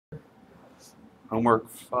Homework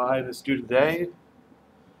 5 is due today.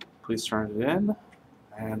 Please turn it in.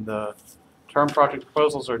 And the term project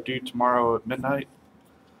proposals are due tomorrow at midnight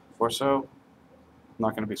or so. I'm not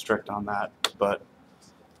going to be strict on that, but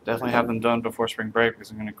definitely have them done before spring break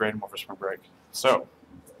because I'm going to grade them over spring break. So,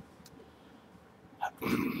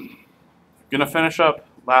 I'm going to finish up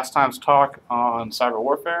last time's talk on cyber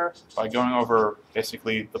warfare by going over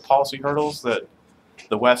basically the policy hurdles that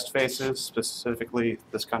the West faces, specifically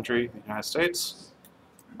this country, the United States.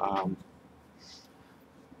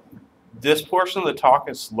 This portion of the talk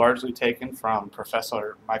is largely taken from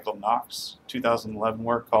Professor Michael Knox's 2011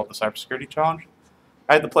 work called The Cybersecurity Challenge.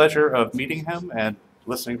 I had the pleasure of meeting him and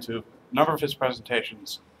listening to a number of his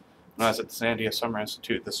presentations when I was at the Sandia Summer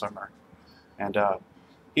Institute this summer. And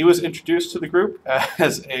he was introduced to the group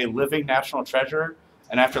as a living national treasure,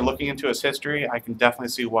 and after looking into his history, I can definitely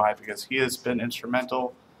see why, because he has been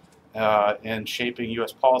instrumental in shaping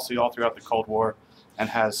U.S. policy all throughout the Cold War and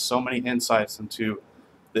has so many insights into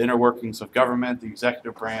the inner workings of government, the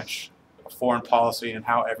executive branch, foreign policy, and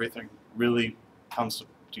how everything really comes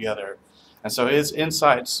together. And so his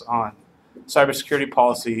insights on cybersecurity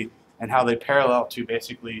policy and how they parallel to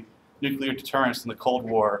basically nuclear deterrence in the Cold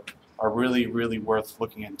War are really, really worth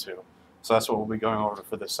looking into. So that's what we'll be going over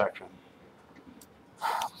for this section.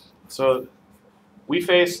 So we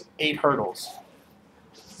face 8 hurdles.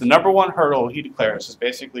 The number one hurdle he declares is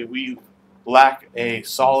basically we lack a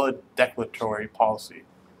solid declaratory policy.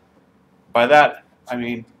 By that, I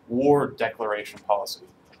mean war declaration policy.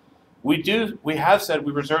 We have said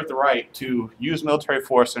we reserve the right to use military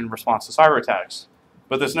force in response to cyber attacks,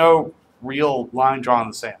 but there's no real line drawn in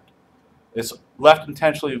the sand. It's left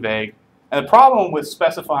intentionally vague. And the problem with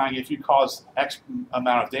specifying if you cause X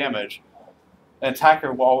amount of damage, an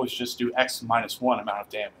attacker will always just do X minus 1 amount of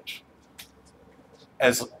damage.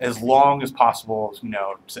 As long as possible, you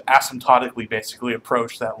know, to asymptotically basically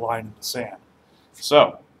approach that line in the sand.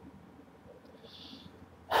 So,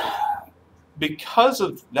 because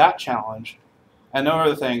of that challenge and no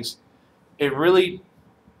other things, it really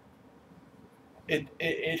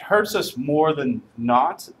it hurts us more than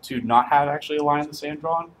not to not have actually a line in the sand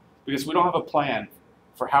drawn, because we don't have a plan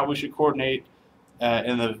for how we should coordinate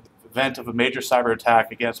in the event of a major cyber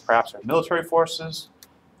attack against perhaps our military forces,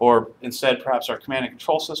 or instead perhaps our command and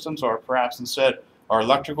control systems, or perhaps instead our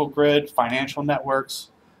electrical grid, financial networks.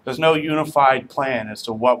 There's no unified plan as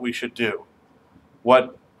to what we should do,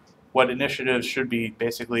 what initiatives should be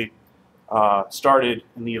basically started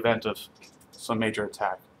in the event of some major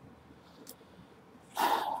attack.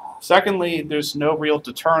 Secondly, there's no real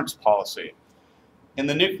deterrence policy. In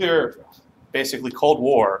the nuclear, basically Cold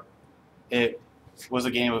War, it was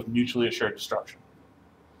a game of mutually assured destruction.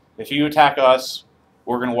 If you attack us,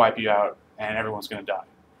 we're going to wipe you out and everyone's going to die.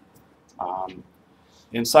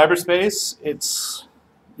 In cyberspace,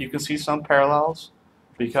 you can see some parallels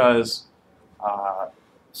because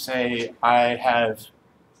say I have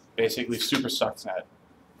basically super Stuxnet.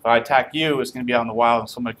 If I attack you, it's going to be out in the wild and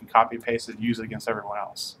somebody can copy and paste it and use it against everyone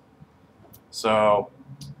else. So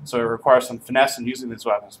it requires some finesse in using these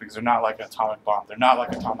weapons because they're not like an atomic bomb. They're not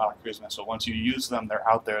like a atomic cruise missile. Once you use them, they're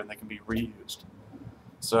out there and they can be reused.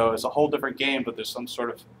 So it's a whole different game, but there's some sort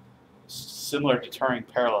of similar deterring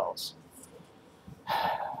parallels.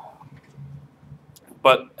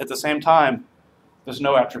 But at the same time, there's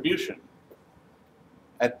no attribution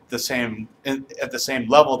at the same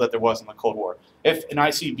level that there was in the Cold War. If an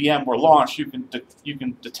ICBM were launched, you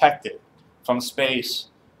can detect it from space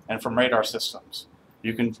and from radar systems.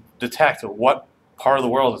 You can detect what part of the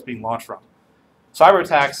world it's being launched from. Cyber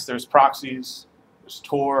attacks, there's proxies, there's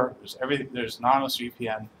Tor, there's everything, there's anonymous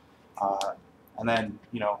VPN, and then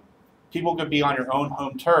people could be on your own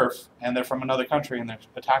home turf and they're from another country and they're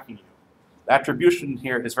attacking you. The attribution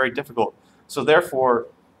here is very difficult. So therefore,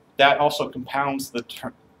 that also compounds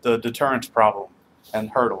the deterrence problem and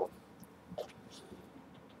hurdle.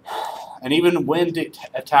 And even when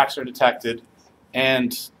attacks are detected,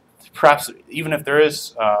 and perhaps even if there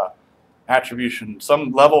is attribution,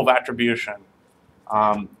 some level of attribution,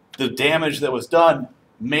 the damage that was done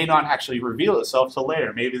may not actually reveal itself till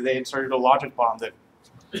later. Maybe they inserted a logic bomb that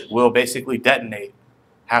will basically detonate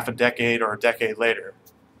half a decade or a decade later.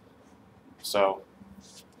 So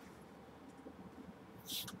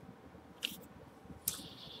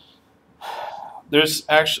there's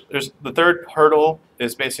the third hurdle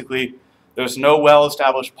is basically there's no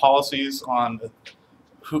well-established policies on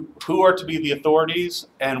who are to be the authorities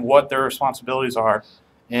and what their responsibilities are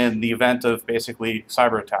in the event of basically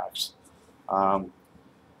cyber attacks.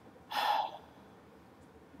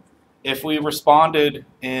 If we responded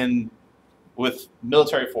with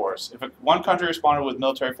military force, if one country responded with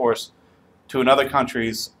military force to another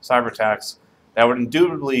country's cyber attacks that would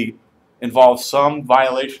indubitably involve some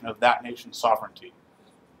violation of that nation's sovereignty.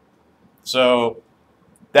 So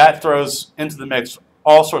that throws into the mix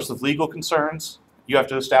all sorts of legal concerns. You have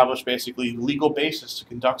to establish basically legal basis to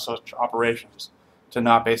conduct such operations, to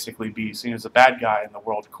not basically be seen as a bad guy in the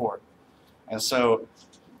world court. And so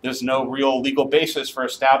there's no real legal basis for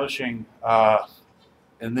establishing an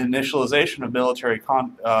initialization of military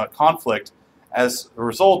conflict as a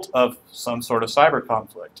result of some sort of cyber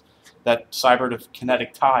conflict. That cyber to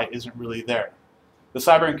kinetic tie isn't really there. The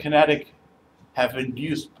cyber and kinetic have been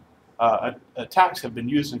used, attacks have been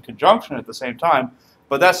used in conjunction at the same time,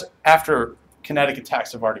 but that's after kinetic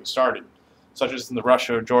attacks have already started, such as in the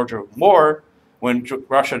Russia-Georgia war, when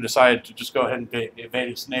Russia decided to just go ahead and invade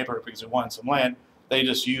its neighbor because it wanted some land. They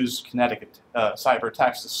just used kinetic cyber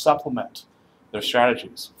attacks to supplement their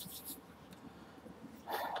strategies.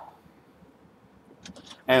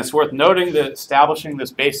 And it's worth noting that establishing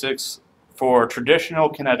this basics for traditional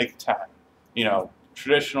kinetic attack,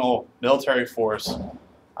 traditional military force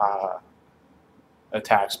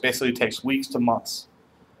attacks basically takes weeks to months.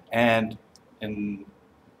 And in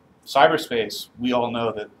cyberspace, we all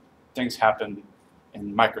know that things happen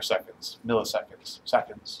in microseconds, milliseconds,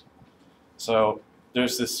 seconds. So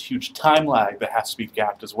there's this huge time lag that has to be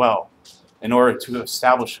gapped as well in order to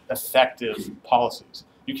establish effective policies.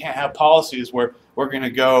 You can't have policies where we're going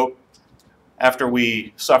to go, after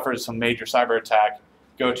we suffered some major cyber attack,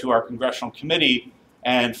 go to our congressional committee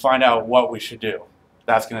and find out what we should do.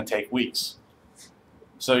 That's going to take weeks.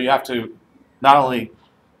 So you have to not only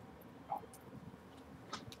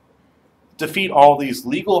defeat all these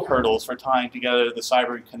legal hurdles for tying together the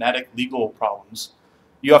cyber and kinetic legal problems,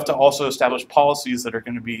 you have to also establish policies that are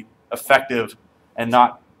going to be effective and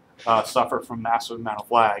not suffer from massive amount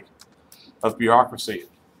of lag of bureaucracy.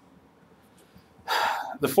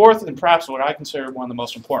 The fourth, and perhaps what I consider one of the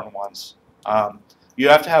most important ones, you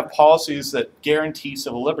have to have policies that guarantee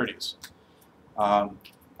civil liberties.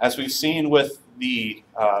 As we've seen with the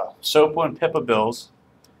SOPA and PIPA bills,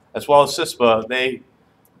 as well as CISPA, they,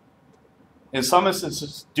 in some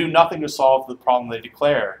instances, do nothing to solve the problem they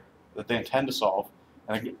declare that they intend to solve,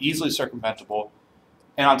 and they're easily circumventable.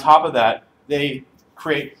 And on top of that, they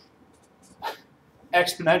create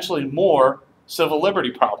exponentially more civil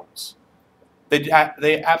liberty problems.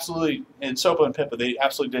 They absolutely, in SOPA and PIPA, they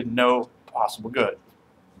absolutely did no possible good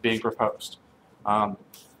being proposed.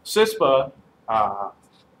 CISPA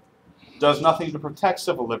does nothing to protect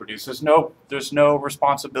civil liberties. There's no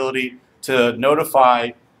responsibility to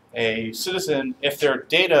notify a citizen if their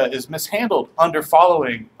data is mishandled under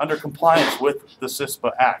compliance with the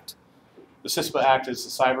CISPA Act. The CISPA Act is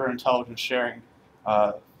the Cyber Intelligence Sharing,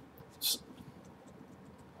 what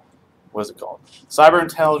is it called? Cyber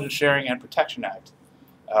Intelligence Sharing and Protection Act.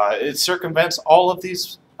 It circumvents all of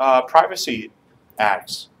these privacy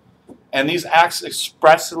acts. And these acts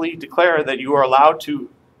expressly declare that you are allowed to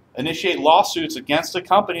initiate lawsuits against a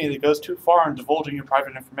company that goes too far in divulging your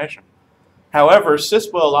private information. However,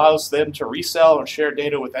 CISPA allows them to resell and share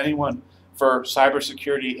data with anyone for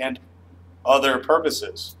cybersecurity and other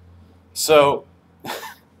purposes. So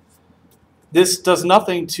this does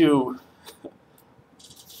nothing to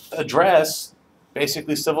address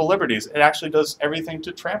basically civil liberties. It actually does everything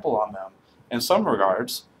to trample on them in some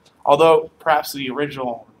regards. Although perhaps the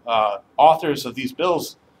original authors of these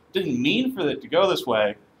bills didn't mean for it to go this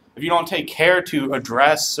way, if you don't take care to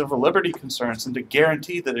address civil liberty concerns and to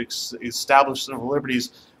guarantee that established civil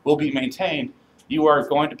liberties will be maintained, you are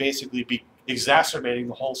going to basically be exacerbating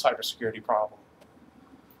the whole cybersecurity problem.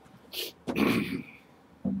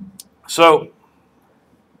 So,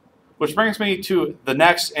 which brings me to the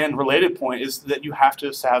next and related point, is that you have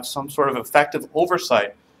to have some sort of effective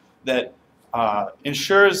oversight that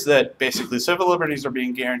ensures that basically civil liberties are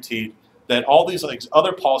being guaranteed, that all these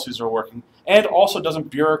other policies are working, and also doesn't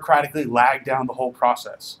bureaucratically lag down the whole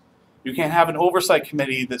process. You can't have an oversight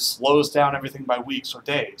committee that slows down everything by weeks or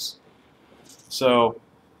days. So,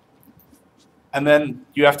 and then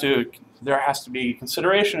there has to be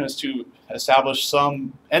consideration as to establish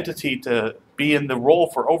some entity to be in the role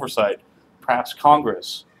for oversight, perhaps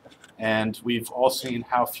Congress. And we've all seen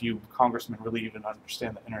how few congressmen really even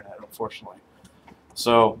understand the internet, unfortunately.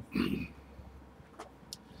 So,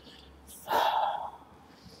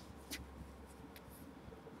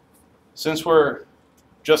 since we're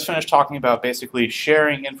just finished talking about basically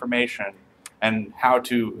sharing information and how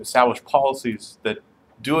to establish policies that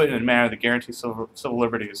do it in a manner that guarantees civil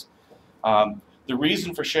liberties, the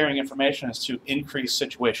reason for sharing information is to increase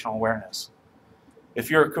situational awareness. If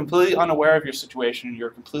you're completely unaware of your situation,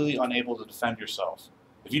 you're completely unable to defend yourself.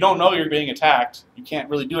 If you don't know you're being attacked, you can't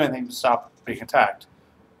really do anything to stop being attacked,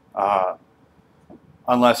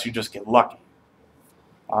 unless you just get lucky.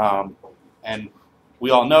 And we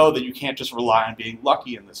all know that you can't just rely on being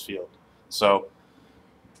lucky in this field. So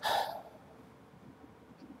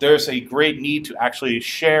there's a great need to actually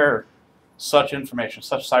share such information,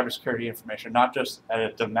 such cybersecurity information, not just at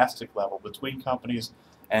a domestic level between companies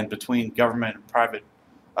and between government and private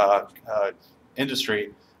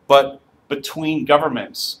industry, but between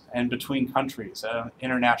governments and between countries at an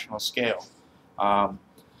international scale.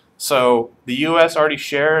 So the U.S. already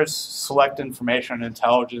shares select information and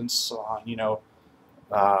intelligence on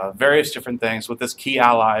various different things with its key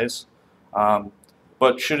allies,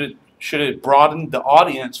 but should it broaden the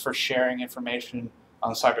audience for sharing information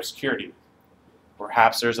on cybersecurity?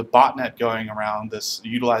 Perhaps there's a botnet going around this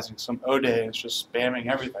utilizing some ODE and it's just spamming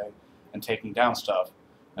everything and taking down stuff,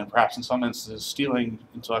 and perhaps in some instances stealing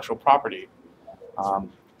intellectual property.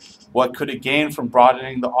 What could it gain from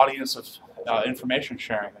broadening the audience of information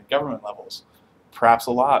sharing at government levels? Perhaps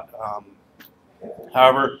a lot.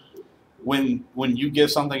 However, when you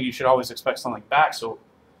give something, you should always expect something back. So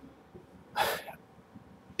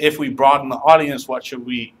if we broaden the audience, what should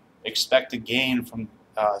we expect to gain from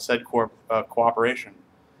said cooperation?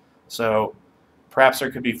 So perhaps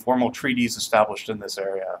there could be formal treaties established in this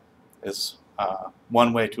area is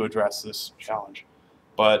one way to address this challenge.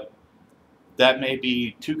 But that may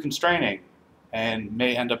be too constraining and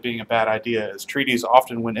may end up being a bad idea, as treaties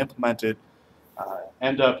often, when implemented,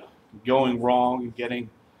 end up going wrong and getting,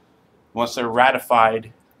 once they're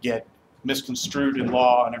ratified, get misconstrued in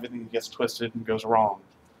law and everything gets twisted and goes wrong.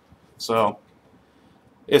 So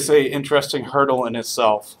it's an interesting hurdle in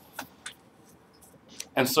itself.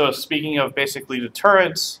 And so speaking of basically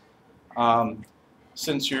deterrence,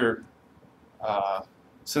 since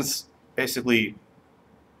basically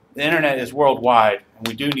the internet is worldwide, and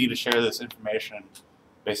we do need to share this information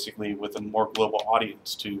basically with a more global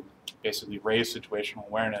audience to basically raise situational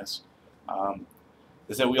awareness,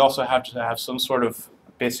 is that we also have to have some sort of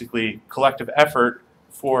basically collective effort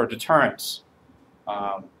for deterrence.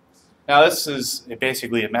 Now this is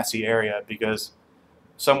basically a messy area, because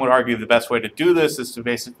some would argue the best way to do this is to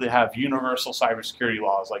basically have universal cybersecurity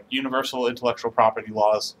laws, like universal intellectual property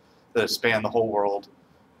laws that span the whole world,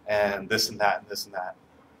 and this and that and this and that.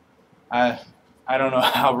 I don't know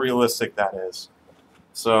how realistic that is.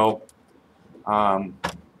 So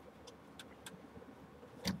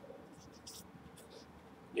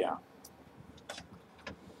yeah.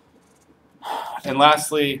 And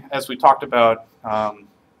lastly, as we talked about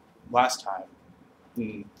last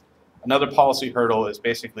time, another policy hurdle is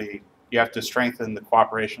basically you have to strengthen the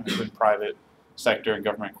cooperation between private sector and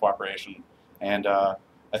government cooperation. And I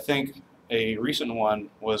think a recent one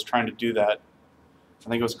was trying to do that. I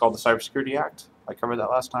think it was called the Cybersecurity Act. I covered that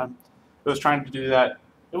last time. It was trying to do that.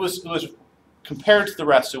 It was compared to the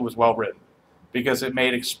rest, it was well written, because it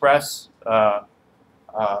made express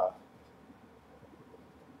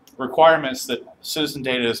requirements that citizen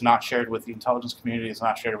data is not shared with the intelligence community, is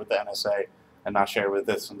not shared with the NSA, and not shared with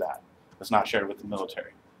this and that. It's not shared with the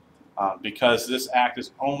military. Because this act is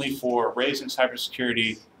only for raising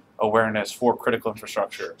cybersecurity awareness for critical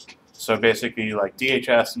infrastructure. So basically, like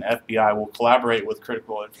DHS and FBI will collaborate with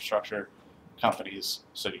critical infrastructure companies.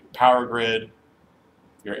 So your power grid,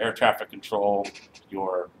 your air traffic control,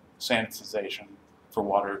 your sanitization for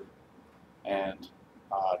water, and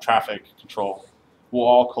traffic control will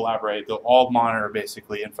all collaborate. They'll all monitor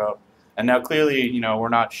basically info. And now clearly, we're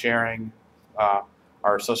not sharing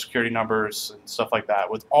our social security numbers and stuff like that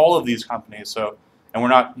with all of these companies. So, and we're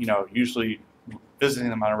not, usually visiting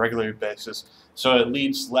them on a regular basis. So it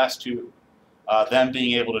leads less to them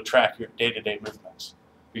being able to track your day-to-day movements,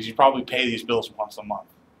 because you probably pay these bills once a month.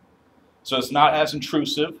 So it's not as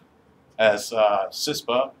intrusive as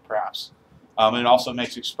CISPA, perhaps. And it also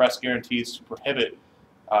makes express guarantees to prohibit,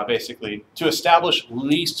 basically, to establish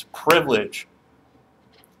least privilege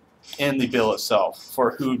in the bill itself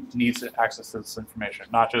for who needs access to this information.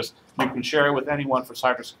 Not just you can share it with anyone for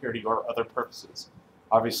cybersecurity or other purposes.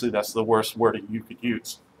 Obviously, that's the worst wording you could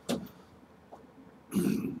use.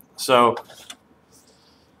 So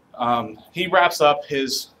he wraps up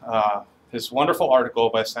his wonderful article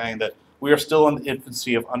by saying that we are still in the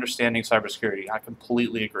infancy of understanding cybersecurity. I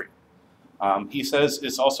completely agree. He says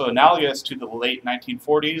it's also analogous to the late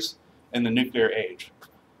 1940s and the nuclear age.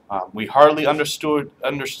 We hardly understood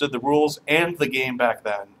the rules and the game back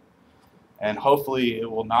then, and hopefully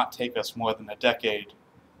it will not take us more than a decade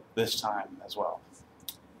this time as well.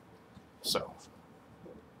 So,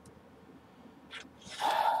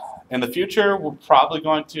 in the future, we're probably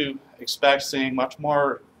going to expect seeing much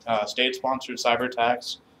more state-sponsored cyber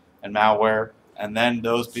attacks and malware, and then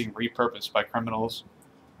those being repurposed by criminals.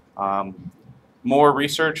 More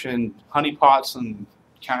research in honeypots and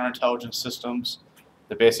counterintelligence systems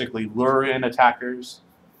that basically lure in attackers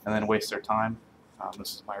and then waste their time.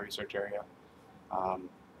 This is my research area.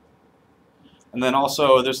 And then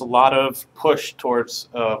also there's a lot of push towards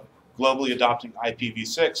globally adopting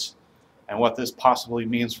IPv6 and what this possibly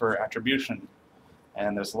means for attribution.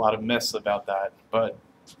 And there's a lot of myths about that, but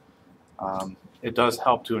it does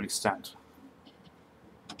help to an extent.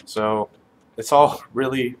 So it's all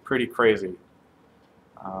really pretty crazy.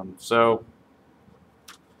 So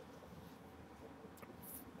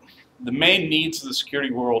the main needs of the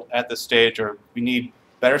security world at this stage are we need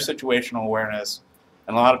better situational awareness,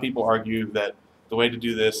 and a lot of people argue that the way to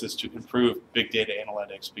do this is to improve big data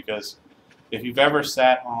analytics, because if you've ever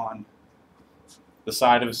sat on the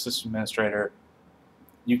side of a system administrator,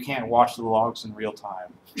 you can't watch the logs in real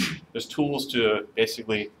time. There's tools to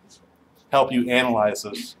basically help you analyze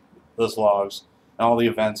those logs and all the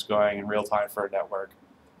events going in real time for a network.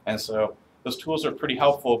 And so those tools are pretty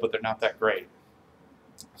helpful, but they're not that great.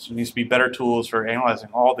 So there needs to be better tools for analyzing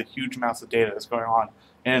all the huge amounts of data that's going on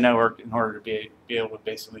in a network in order to be able to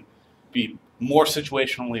basically be more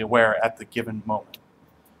situationally aware at the given moment.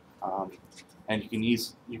 And you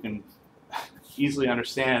can easily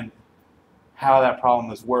understand how that problem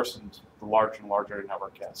has worsened the larger and larger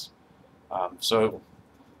network gets. So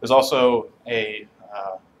there's also a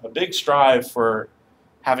big strive for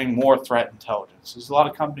having more threat intelligence. There's a lot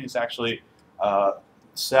of companies actually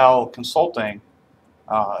sell consulting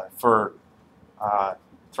for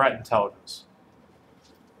threat intelligence.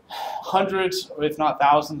 Hundreds, if not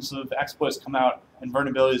thousands, of exploits come out and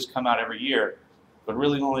vulnerabilities come out every year, but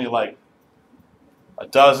really only like a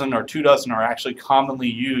dozen or 24 are actually commonly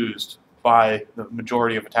used by the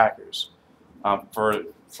majority of attackers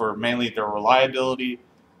for mainly their reliability,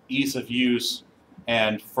 ease of use,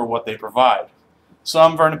 and for what they provide.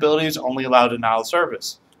 Some vulnerabilities only allow denial of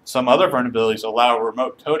service. Some other vulnerabilities allow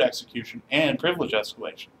remote code execution and privilege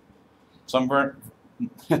escalation.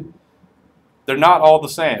 They're not all the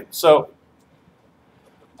same. So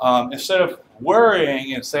instead of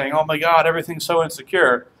worrying and saying, oh my God, everything's so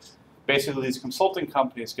insecure, basically these consulting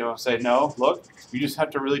companies go and say, no, look, you just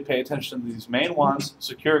have to really pay attention to these main ones,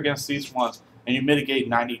 secure against these ones, and you mitigate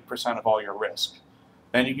 90% of all your risk.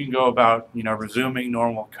 Then you can go about resuming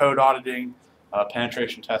normal code auditing,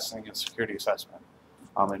 penetration testing, and security assessment,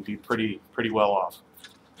 and be pretty well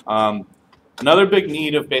off. Another big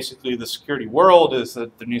need of basically the security world is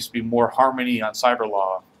that there needs to be more harmony on cyber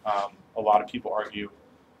law. A lot of people argue.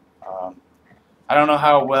 I don't know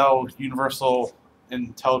how well universal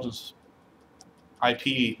intelligence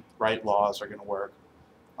IP right laws are going to work.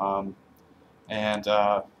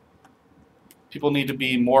 People need to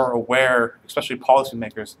be more aware, especially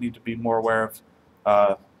policymakers need to be more aware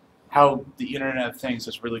of how the Internet of Things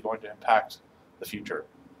is really going to impact the future.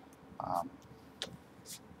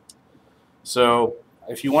 So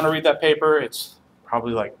if you want to read that paper, it's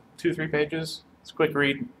probably like 2-3 pages. It's a quick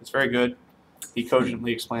read. It's very good. He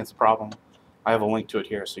cogently explains the problem. I have a link to it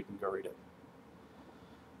here so you can go read it.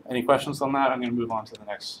 Any questions on that? I'm going to move on to the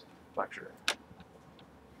next lecture.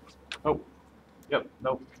 Oh, yep,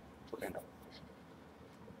 nope. Okay, no.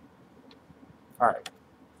 All right.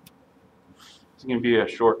 It's going to be a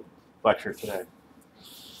short lecture today.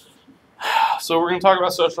 So we're going to talk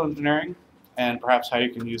about social engineering and perhaps how you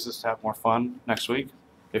can use this to have more fun next week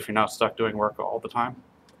if you're not stuck doing work all the time.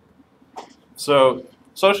 So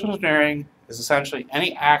social engineering is essentially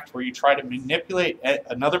any act where you try to manipulate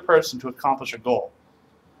another person to accomplish a goal.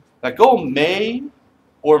 That goal may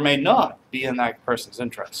or may not be in that person's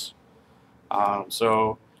interests.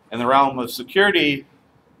 So in the realm of security,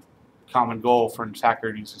 common goal for an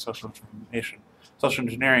attacker using social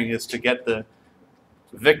engineering is to get the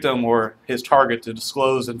victim or his target to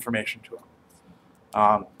disclose information to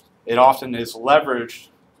him. It often is leveraged.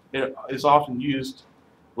 It is often used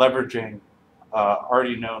leveraging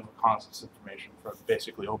already known reconnaissance information from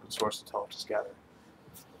basically open source intelligence gathering.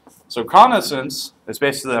 So reconnaissance is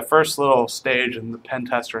basically that first little stage in the pen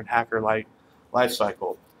tester and hacker life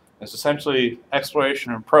cycle. It's essentially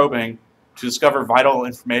exploration and probing to discover vital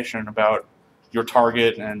information about your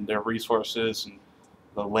target and their resources and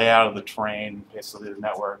the layout of the terrain, basically the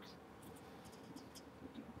network.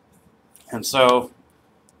 And so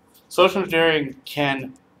social engineering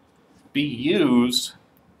can be used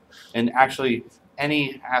in actually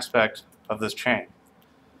any aspect of this chain.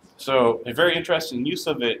 So a very interesting use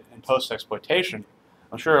of it in post-exploitation.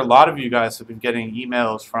 I'm sure a lot of you guys have been getting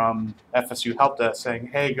emails from FSU help desk saying,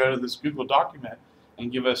 hey, go to this Google document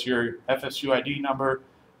and give us your FSU ID number,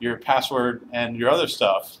 your password and your other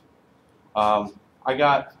stuff. I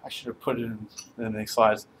should have put it in the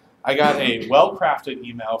slides. I got a well-crafted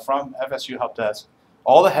email from FSU Help Desk,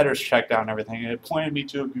 all the headers checked out and everything, and it pointed me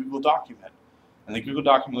to a Google document. And the Google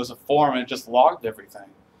document was a form, and it just logged everything.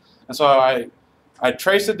 And so I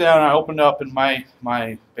traced it down, and I opened up in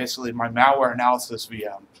basically my malware analysis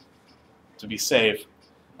VM to be safe.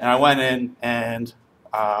 And I went in, and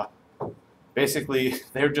basically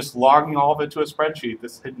they were just logging all of it to a spreadsheet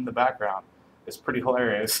that's hidden in the background. It's pretty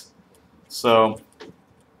hilarious. So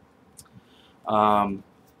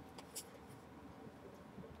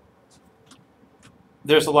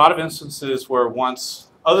there's a lot of instances where once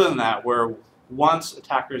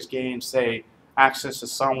attackers gain, say, access to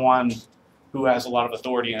someone who has a lot of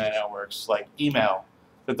authority in the networks, like email,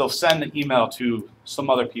 that they'll send an email to some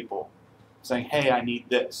other people saying, hey, I need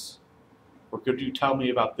this, or could you tell me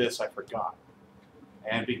about this, I forgot.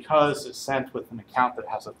 And because it's sent with an account that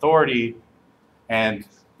has authority and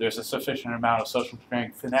there's a sufficient amount of social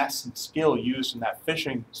engineering finesse and skill used in that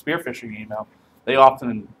spear phishing email, they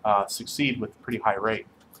often succeed with a pretty high rate.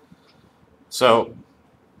 So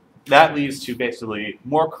that leads to basically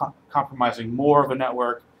more compromising more of a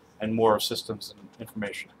network and more systems and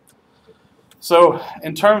information. So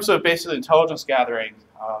in terms of basically intelligence gathering,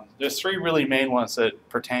 there's three really main ones that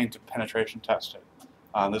pertain to penetration testing.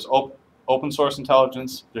 There's open source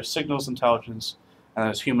intelligence, there's signals intelligence, and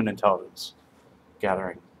there's human intelligence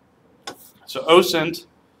gathering. So OSINT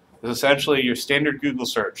is essentially your standard Google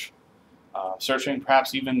search. Searching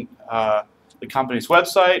perhaps even the company's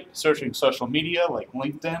website, searching social media like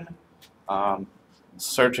LinkedIn,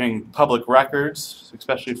 searching public records,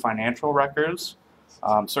 especially financial records,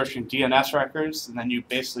 searching DNS records, and then you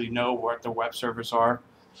basically know what the web servers are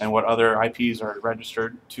and what other IPs are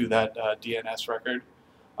registered to that DNS record.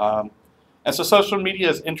 And so social media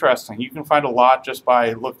is interesting. You can find a lot just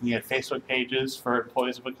by looking at Facebook pages for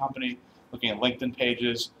employees of a company, looking at LinkedIn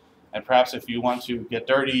pages, and perhaps if you want to get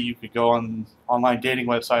dirty, you could go on online dating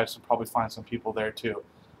websites and probably find some people there too.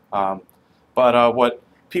 But what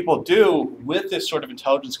people do with this sort of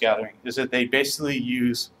intelligence gathering is that they basically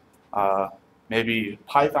use maybe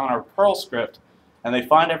Python or Perl script, and they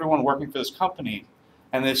find everyone working for this company,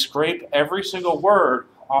 and they scrape every single word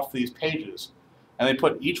off these pages. And they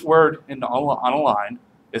put each word on a line,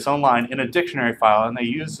 its own line, in a dictionary file, and they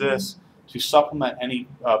use this to supplement any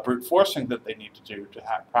brute forcing that they need to do to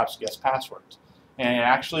perhaps guess passwords. And it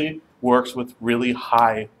actually works with really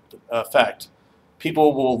high effect.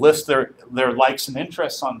 People will list their likes and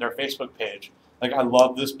interests on their Facebook page. Like, I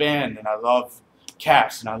love this band, and I love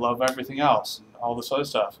cats, and I love everything else, and all this other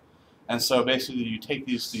stuff. And so basically you take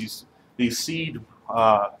these seed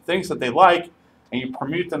things that they like, and you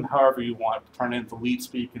permute them however you want, turn it into lead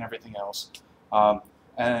speak and everything else.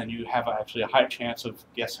 And you have actually a high chance of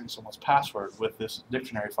guessing someone's password with this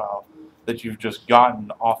dictionary file that you've just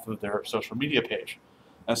gotten off of their social media page.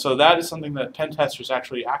 And so that is something that pen testers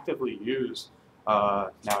actually actively use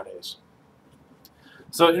nowadays.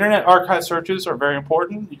 So Internet Archive searches are very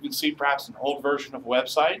important. You can see perhaps an old version of a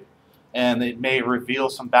website, and it may reveal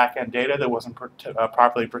some back-end data that wasn't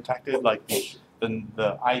properly protected, like the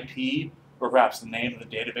IP, or perhaps the name of the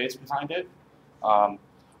database behind it,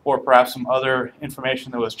 or perhaps some other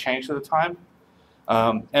information that was changed at the time.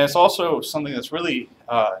 And it's also something that's really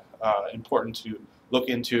important to look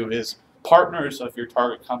into is partners of your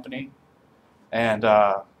target company, and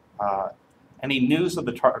any news of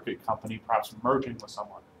the target company perhaps merging with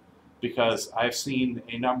someone. Because I've seen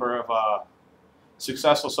a number of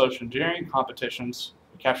successful social engineering competitions,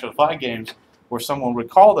 capture the flag games, where someone would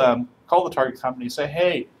call the target company and say,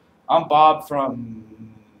 hey, I'm Bob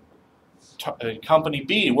from company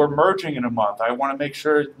B. We're merging in a month. I want to make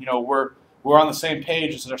sure we're on the same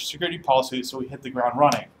page as our security policy, so we hit the ground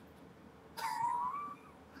running.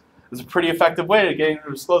 It's a pretty effective way to get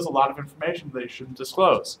to disclose a lot of information they shouldn't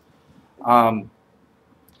disclose. Another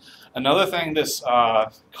thing that's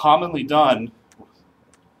commonly done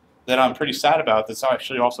that I'm pretty sad about, that's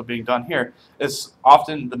actually also being done here, is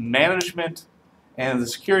often the management and the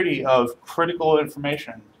security of critical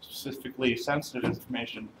information, specifically sensitive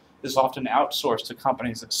information, is often outsourced to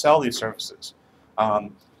companies that sell these services.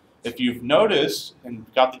 If you've noticed and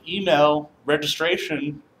got the email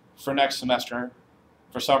registration for next semester,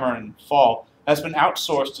 for summer and fall, has been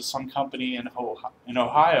outsourced to some company in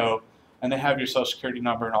Ohio, and they have your social security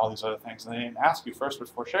number and all these other things, and they didn't ask you first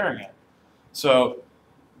before sharing it. So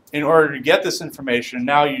in order to get this information,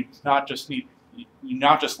 now you're not just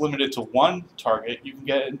limited to one target, you can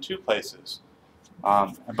get it in 2 places.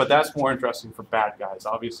 But that's more interesting for bad guys.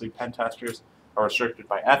 Obviously, pen testers, are restricted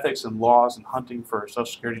by ethics and laws, and hunting for Social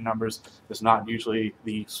Security numbers is not usually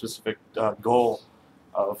the specific goal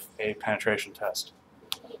of a penetration test.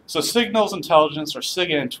 So signals intelligence, or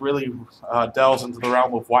SIGINT, really delves into the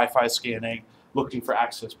realm of Wi-Fi scanning, looking for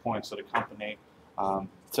access points at a company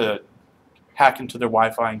to hack into their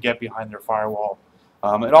Wi-Fi and get behind their firewall.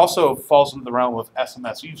 It also falls into the realm of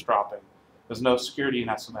SMS eavesdropping. There's no security in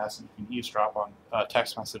SMS, and you can eavesdrop on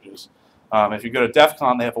text messages. If you go to DEF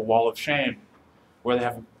CON, they have a wall of shame where they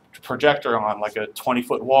have a projector on, like a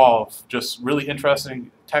 20-foot wall of just really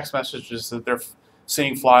interesting text messages that they're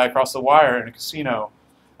seeing fly across the wire in a casino.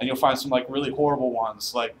 And you'll find some like really horrible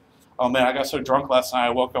ones, like, oh man, I got so drunk last night, I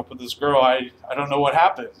woke up with this girl, I don't know what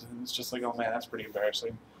happened. And it's just like, oh man, that's pretty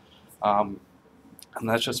embarrassing. And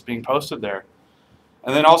that's just being posted there.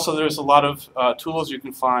 And then also there's a lot of tools you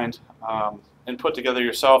can find and put together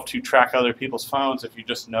yourself to track other people's phones if you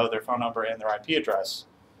just know their phone number and their IP address.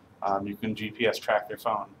 You can GPS track their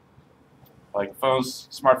phone. Like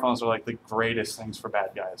smartphones are like the greatest things for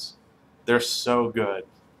bad guys. They're so good,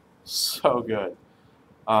 so good.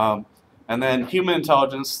 And then human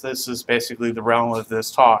intelligence, this is basically the realm of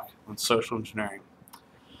this talk on social engineering.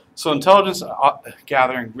 So intelligence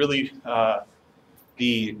gathering, really,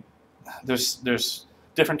 there's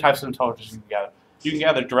different types of intelligence you can gather. You can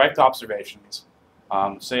gather direct observations.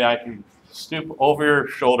 Say I can snoop over your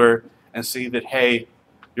shoulder and see that, hey,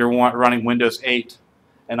 you're running Windows 8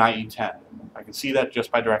 and IE 10. I can see that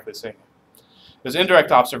just by directly seeing it. There's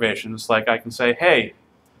indirect observations, like I can say, hey,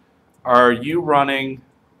 are you running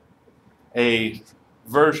a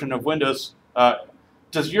version of Windows?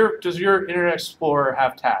 Does your Internet Explorer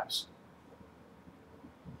have tabs?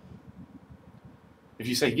 If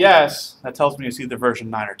you say yes, that tells me it's either version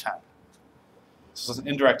 9 or 10. This is an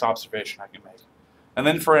indirect observation I can make. And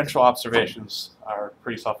then inferential observations are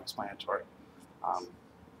pretty self-explanatory.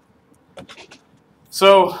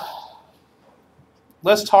 So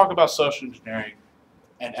let's talk about social engineering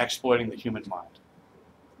and exploiting the human mind.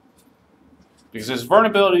 Because there's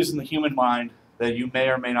vulnerabilities in the human mind that you may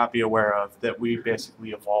or may not be aware of that we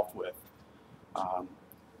basically evolved with.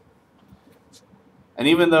 And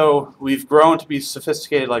even though we've grown to be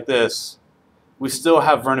sophisticated like this, we still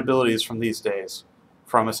have vulnerabilities from these days,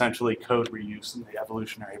 from essentially code reuse in the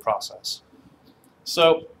evolutionary process.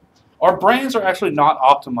 So our brains are actually not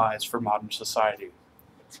optimized for modern society.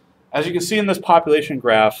 As you can see in this population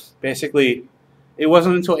graph, basically, it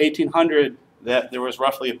wasn't until 1800 that there was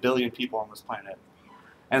roughly 1 billion people on this planet.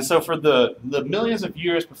 And so for the millions of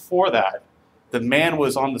years before that man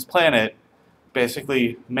was on this planet,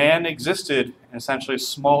 basically man existed in essentially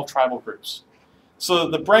small tribal groups. So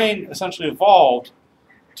the brain essentially evolved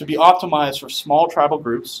to be optimized for small tribal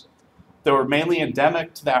groups that were mainly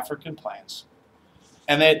endemic to the African plains.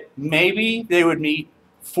 And that maybe they would meet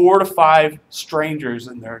 4 to 5 strangers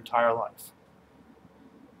in their entire life.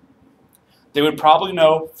 They would probably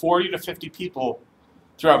know 40 to 50 people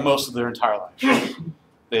throughout most of their entire life.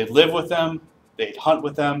 They'd live with them, they'd hunt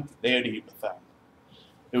with them, they'd eat with them.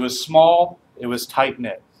 It was small, it was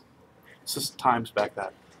tight-knit. This is times back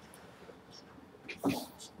then.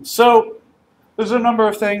 So there's a number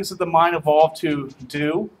of things that the mind evolved to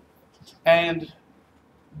do, and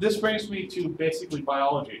this brings me to basically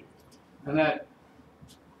biology, and that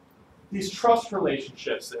these trust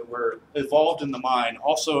relationships that were evolved in the mind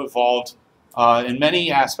also evolved in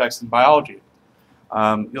many aspects in biology.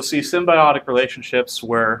 You'll see symbiotic relationships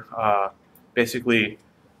where basically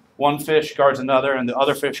one fish guards another and the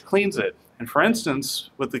other fish cleans it. And for instance,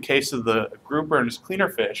 with the case of the grouper and his cleaner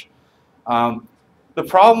fish, the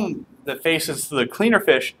problem that faces the cleaner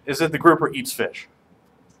fish is that the grouper eats fish,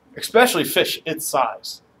 especially fish its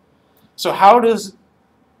size. So how does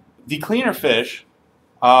the cleaner fish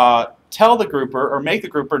tell the grouper or make the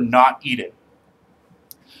grouper not eat it?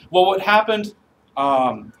 Well, what happened,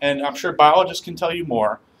 and I'm sure biologists can tell you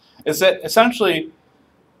more, is that essentially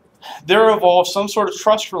there evolved some sort of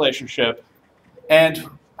trust relationship, and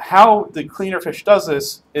how the cleaner fish does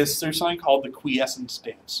this is through something called the quiescence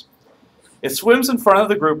dance. It swims in front of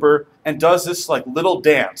the grouper and does this like little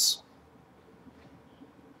dance.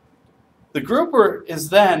 The grouper is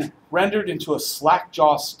then rendered into a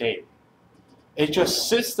slack-jaw state. It just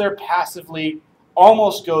sits there passively,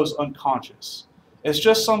 almost goes unconscious. It's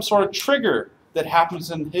just some sort of trigger that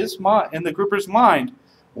happens in his mind, in the grouper's mind,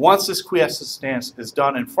 once this quiescence dance is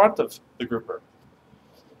done in front of the grouper.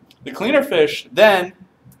 The cleaner fish then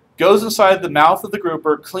goes inside the mouth of the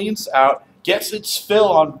grouper, cleans out, gets its fill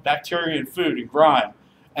on bacteria and food and grime,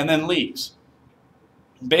 and then leaves.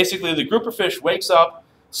 Basically, the grouper fish wakes up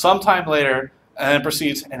sometime later and then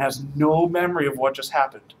proceeds and has no memory of what just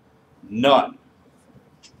happened. None.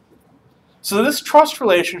 So this trust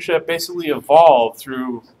relationship basically evolved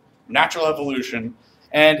through natural evolution,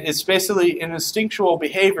 and it's basically an instinctual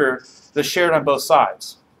behavior that's shared on both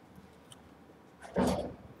sides.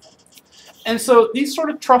 And so these sort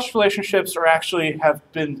of trust relationships have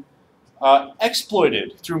been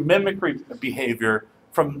exploited through mimicry behavior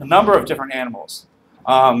from a number of different animals.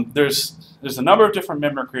 There's a number of different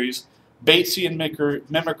mimicries: Batesian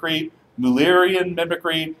mimicry, Mullerian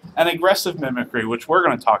mimicry, and aggressive mimicry, which we're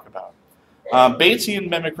going to talk about. Batesian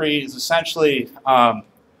mimicry is essentially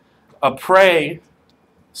a prey,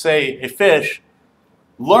 say a fish,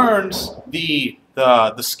 learns the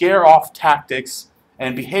scare-off tactics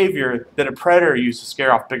and behavior that a predator uses to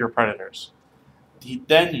scare off bigger predators. He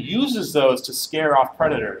then uses those to scare off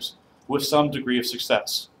predators with some degree of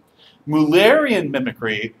success. Mullerian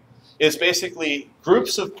mimicry is basically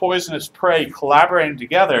groups of poisonous prey collaborating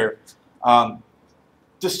together,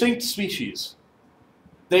 distinct species.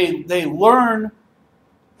 They learn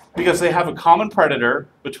because they have a common predator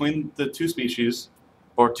between the two species,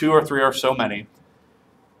 or two or three or so many.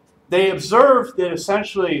 They observe that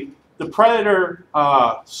essentially the predator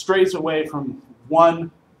strays away from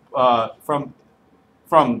one,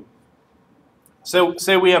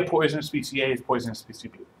 say we have poisonous species A is poisonous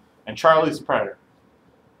species B, and Charlie's the predator.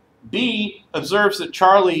 B observes that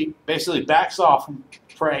Charlie basically backs off from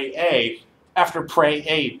prey A after prey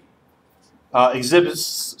A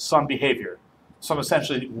exhibits some behavior, some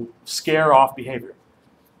essentially scare-off behavior.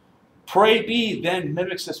 Prey B then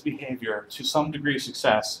mimics this behavior to some degree of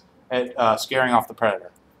success at scaring off the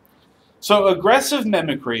predator. So aggressive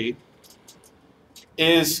mimicry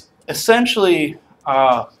is essentially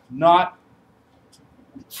not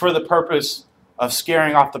for the purpose of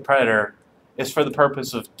scaring off the predator, it's for the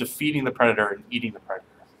purpose of defeating the predator and eating the predator.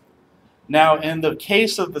 Now, in the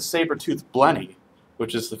case of the saber-toothed blenny,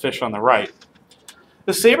 which is the fish on the right,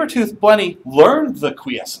 the saber-toothed blenny learned the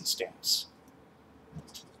quiescence dance.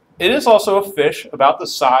 It is also a fish about the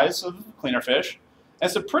size of the cleaner fish. And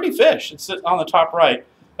it's a pretty fish. It's on the top right.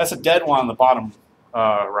 That's a dead one on the bottom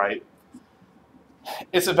right.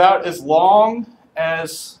 It's about as long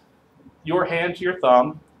as your hand to your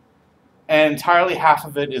thumb, and entirely half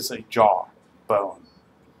of it is a jaw bone.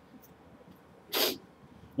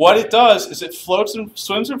 What it does is it floats and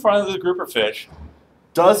swims in front of the grouper fish,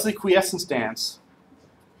 does the quiescence dance.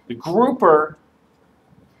 The grouper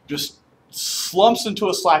just slumps into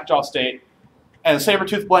a slackjaw state, and the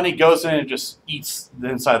saber-toothed blenny goes in and just eats the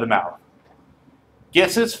inside of the mouth.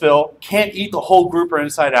 Gets its fill, can't eat the whole grouper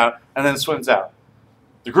inside out, and then swims out.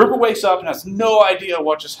 The grouper wakes up and has no idea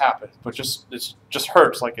what just happened, but it just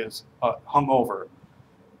hurts like it's hungover,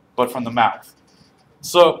 but from the mouth.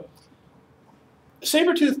 So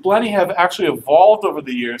saber-toothed blenny have actually evolved over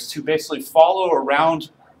the years to basically follow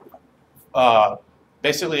around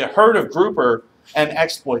basically a herd of grouper and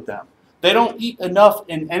exploit them. They don't eat enough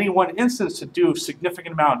in any one instance to do a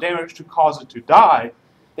significant amount of damage to cause it to die.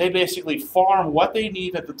 They basically farm what they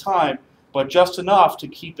need at the time, but just enough to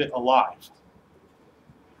keep it alive.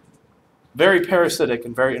 Very parasitic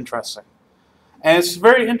and very interesting. And it's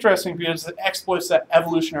very interesting because it exploits that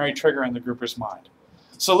evolutionary trigger in the grouper's mind.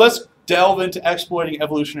 So let's delve into exploiting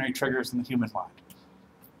evolutionary triggers in the human mind.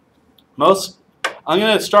 I'm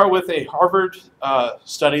going to start with a Harvard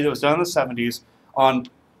study that was done in the 70s on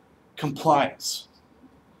compliance.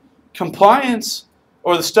 Compliance,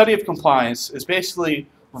 or the study of compliance, is basically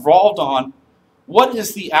revolved on what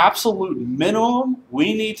is the absolute minimum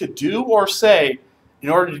we need to do or say in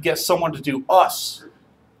order to get someone to do us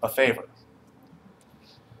a favor.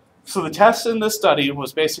 So the test in this study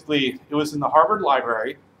was basically, it was in the Harvard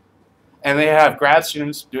Library, and they have grad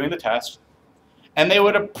students doing the test, and they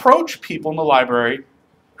would approach people in the library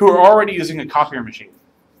who are already using a copier machine.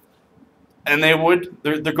 And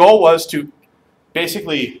the goal was to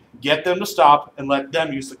basically get them to stop and let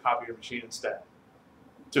them use the copier machine instead,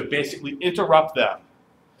 to basically interrupt them.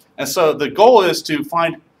 And so the goal is to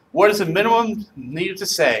find what is the minimum needed to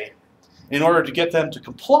say in order to get them to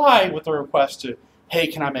comply with the request to, hey,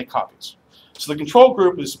 can I make copies? So the control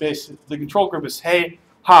group is hey,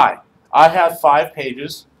 hi, I have 5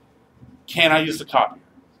 pages. Can I use the copier?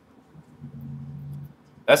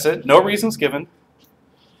 That's it. No reasons given.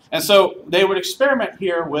 And so they would experiment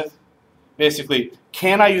here with basically,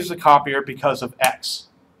 can I use the copier because of X?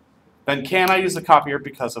 Then can I use the copier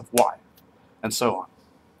because of Y? And so on.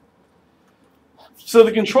 So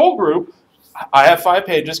the control group, I have 5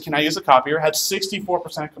 pages, can I use the copier, had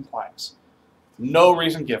 64% compliance. No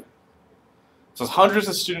reason given. So hundreds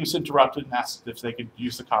of students interrupted and asked if they could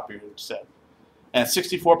use the copier instead. And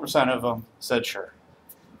 64% of them said sure.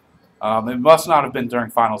 It must not have been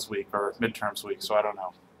during finals week or midterms week, so I don't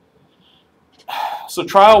know. So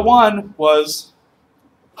trial 1 was,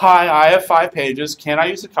 hi, I have 5 pages. Can I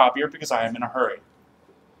use the copier because I am in a hurry?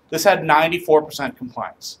 This had 94%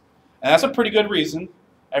 compliance. And that's a pretty good reason.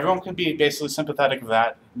 Everyone can be basically sympathetic of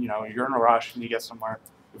that. You know, you're in a rush and you get somewhere.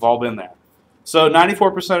 We've all been there. So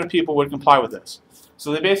 94% of people would comply with this.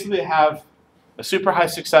 So they basically have a super high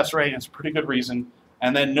success rate, and it's a pretty good reason,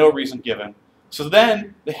 and then no reason given. So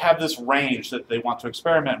then they have this range that they want to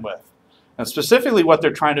experiment with. And specifically what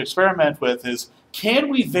they're trying to experiment with is, can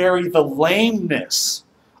we vary the lameness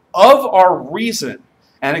of our reason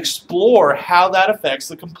and explore how that affects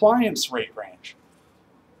the compliance rate range?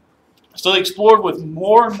 So they explored with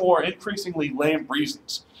more and more increasingly lame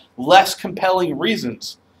reasons, less compelling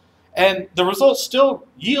reasons, and the results still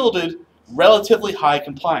yielded relatively high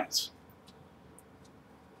compliance.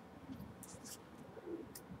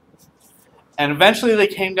 And eventually they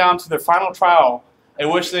came down to their final trial in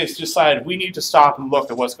which they decided, we need to stop and look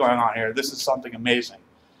at what's going on here. This is something amazing.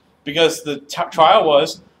 Because the trial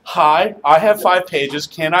was, hi, I have 5 pages.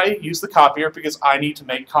 Can I use the copier because I need to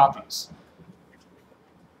make copies?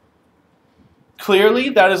 Clearly,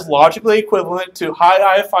 that is logically equivalent to, hi,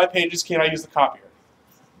 I have 5 pages. Can I use the copier?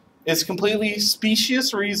 It's completely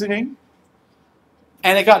specious reasoning,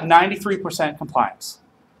 and it got 93% compliance.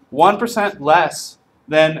 1% less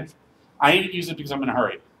than, I need to use it because I'm in a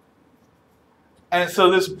hurry. And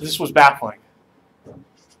so this was baffling.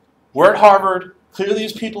 We're at Harvard. Clearly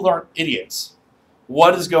these people aren't idiots.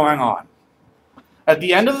 What is going on? At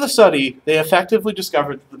the end of the study, they effectively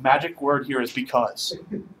discovered that the magic word here is because.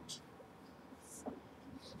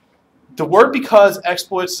 The word because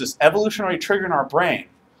exploits this evolutionary trigger in our brain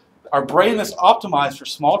that's optimized for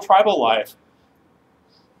small tribal life,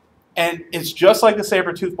 and it's just like the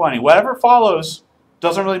saber-toothed bunny. Whatever follows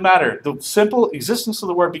doesn't really matter. The simple existence of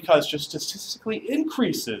the word because just statistically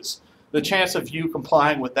increases the chance of you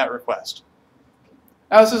complying with that request.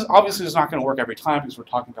 Now, this is obviously not going to work every time because we're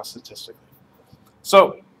talking about statistically.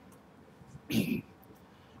 So, in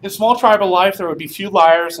small tribal life, there would be few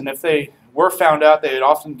liars, and if they were found out, they would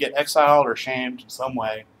often get exiled or shamed in some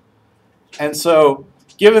way. And so,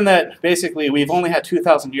 given that basically we've only had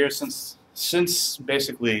 2,000 years since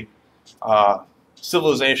basically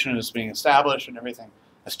civilization is being established and everything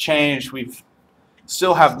has changed, we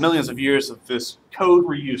still have millions of years of this code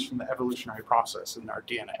reuse from the evolutionary process in our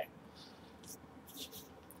DNA.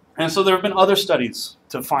 And so there have been other studies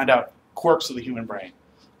to find out quirks of the human brain,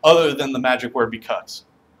 other than the magic word because.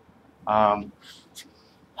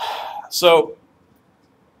 So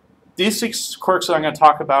these 6 quirks that I'm going to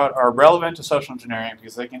talk about are relevant to social engineering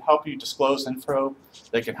because they can help you disclose info,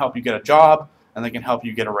 they can help you get a job, and they can help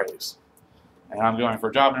you get a raise. And I'm going for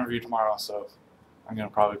a job interview tomorrow, so I'm going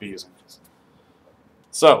to probably be using this.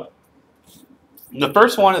 So the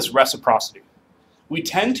first one is reciprocity. We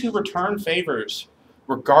tend to return favors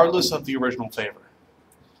regardless of the original favor.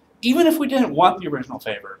 Even if we didn't want the original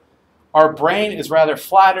favor, our brain is rather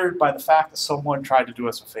flattered by the fact that someone tried to do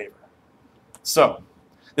us a favor. So,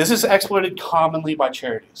 this is exploited commonly by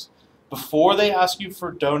charities. Before they ask you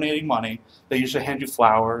for donating money, they usually hand you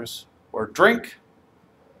flowers or a drink,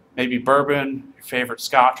 maybe bourbon, your favorite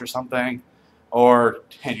scotch or something, or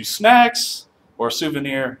hand you snacks or a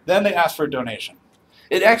souvenir. Then they ask for a donation.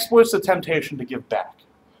 It exploits the temptation to give back.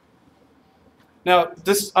 Now,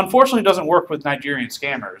 this unfortunately doesn't work with Nigerian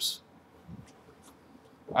scammers.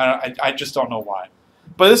 I just don't know why.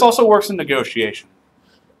 But this also works in negotiation.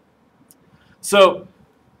 So,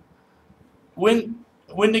 when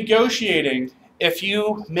negotiating, if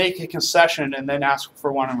you make a concession and then ask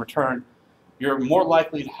for one in return, you're more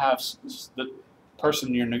likely to have the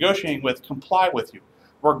person you're negotiating with comply with you,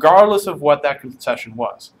 regardless of what that concession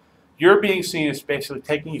was. You're being seen as basically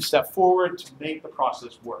taking a step forward to make the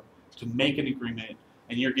process work, to make an agreement,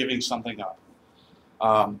 and you're giving something up.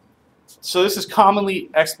 So this is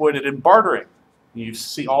commonly exploited in bartering. You've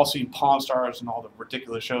all seen Pawn Stars and all the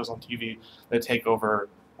ridiculous shows on TV that take over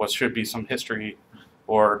what should be some history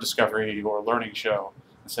or discovery or learning show.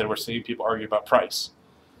 Instead, we're seeing people argue about price.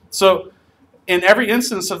 So in every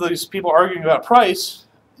instance of these people arguing about price,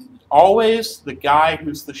 always the guy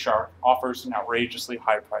who's the shark offers an outrageously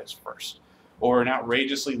high price first, or an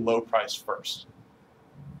outrageously low price first.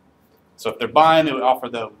 So if they're buying, they would offer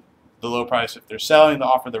the low price. If they're selling, they'll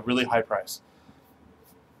offer the really high price.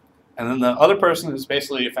 And then the other person is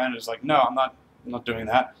basically offended, is like, no, I'm not doing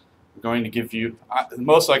that. I'm going to give you, the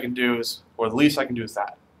most I can do is, or the least I can do is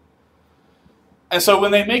that. And so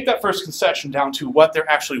when they make that first concession down to what they're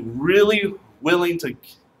actually really willing to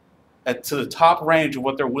the top range of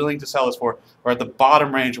what they're willing to sell this for, or at the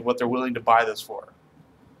bottom range of what they're willing to buy this for,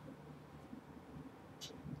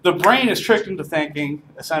 the brain is tricked into thinking,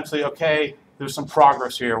 essentially, okay, there's some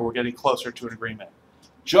progress here. We're getting closer to an agreement.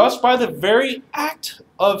 Just by the very act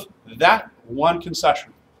of that one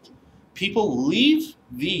concession, people leave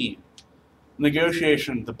the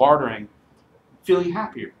negotiation, the bartering, feeling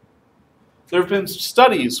happier. There have been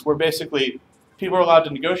studies where basically people are allowed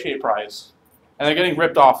to negotiate price, and they're getting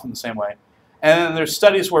ripped off in the same way. And then there's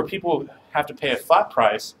studies where people have to pay a flat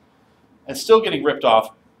price and still getting ripped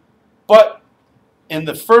off. But in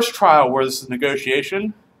the first trial where this is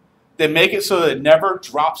negotiation, they make it so that it never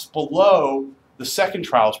drops below the second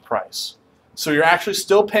trial's price. So you're actually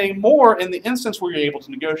still paying more in the instance where you're able to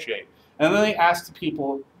negotiate. And then they ask the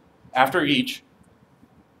people after each,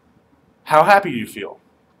 how happy do you feel?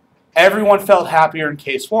 Everyone felt happier in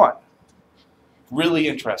case one. Really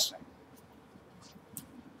interesting.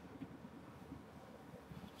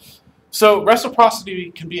 So reciprocity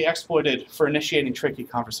can be exploited for initiating tricky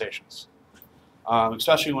conversations,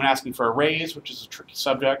 especially when asking for a raise, which is a tricky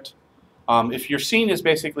subject. If you're seen as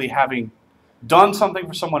basically having done something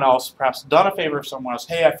for someone else, perhaps done a favor for someone else,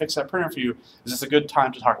 hey, I fixed that printer for you, is this a good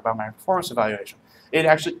time to talk about my performance evaluation? It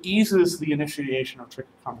actually eases the initiation of tricky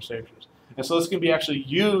conversations. And so this can be actually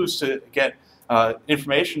used to get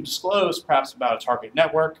information disclosed, perhaps about a target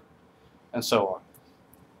network, and so on.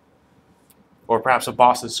 Or perhaps a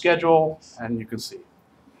boss's schedule, and you can see.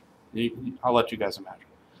 I'll let you guys imagine.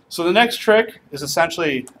 So the next trick is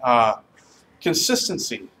essentially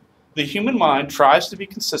consistency. The human mind tries to be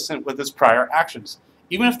consistent with its prior actions,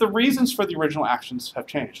 even if the reasons for the original actions have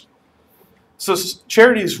changed. So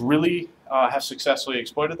charities really have successfully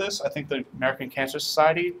exploited this. I think the American Cancer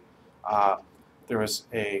Society, there was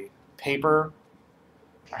a paper,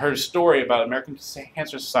 I heard a story about American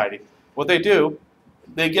Cancer Society. What they do,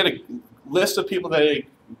 they get a list of people that they're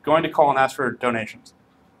going to call and ask for donations.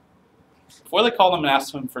 Before they call them and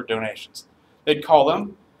ask them for donations, they'd call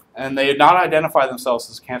them, and they'd not identify themselves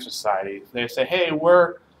as a cancer society. They say, hey,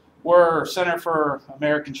 we're Center for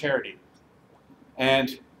American Charity,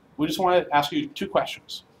 and we just want to ask you 2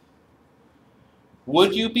 questions.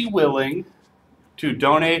 Would you be willing to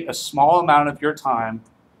donate a small amount of your time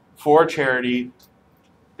for a charity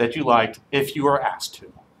that you liked if you were asked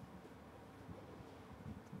to?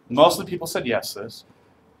 Most of the people said yes to this.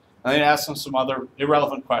 And they asked them some other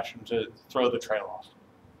irrelevant question to throw the trail off.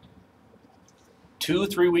 2 or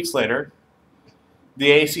 3 weeks later, the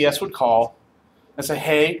ACS would call and say,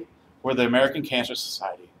 hey, we're the American Cancer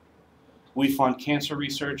Society. We fund cancer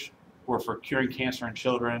research. We're for curing cancer in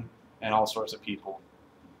children and all sorts of people.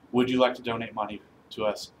 Would you like to donate money to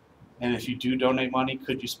us? And if you do donate money,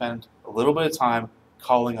 could you spend a little bit of time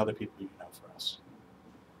calling other people you know for us?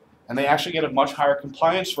 And they actually get a much higher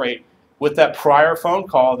compliance rate with that prior phone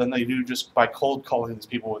call than they do just by cold calling these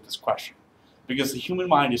people with this question. Because the human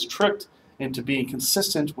mind is tricked into being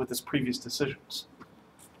consistent with its previous decisions.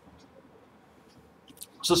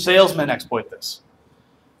 So salesmen exploit this.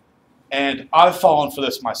 And I've fallen for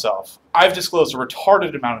this myself. I've disclosed a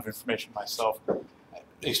retarded amount of information myself,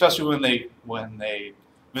 especially when they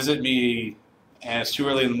visit me and it's too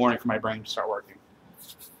early in the morning for my brain to start working.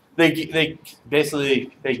 They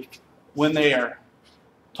basically, when they are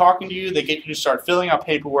talking to you, they get you to start filling out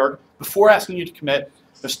paperwork. Before asking you to commit,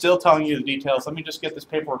 they're still telling you the details. Let me just get this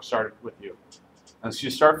paperwork started with you. And so you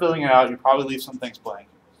start filling it out, you probably leave some things blank,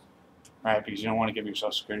 right? Because you don't want to give your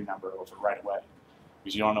social security number over right away,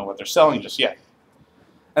 because you don't know what they're selling just yet.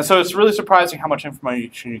 And so it's really surprising how much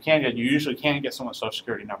information you can get. You usually can't get someone's social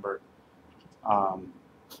security number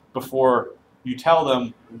before you tell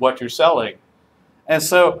them what you're selling. And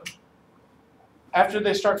so after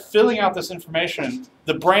they start filling out this information,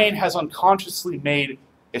 the brain has unconsciously made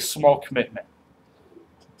a small commitment.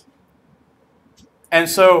 And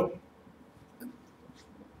so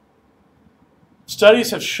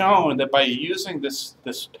studies have shown that by using this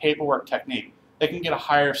paperwork technique, they can get a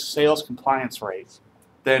higher sales compliance rate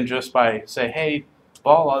than just by say, hey,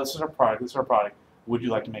 blah, blah, this is our product, would you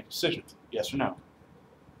like to make a decision? Yes or no?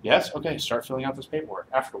 Yes? Okay, start filling out this paperwork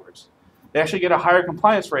afterwards. They actually get a higher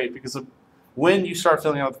compliance rate because when you start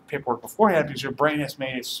filling out the paperwork beforehand, because your brain has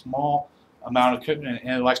made a small amount of commitment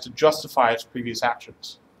and it likes to justify its previous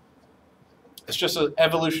actions. It's just an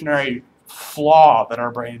evolutionary flaw that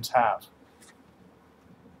our brains have.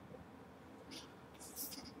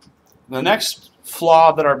 The next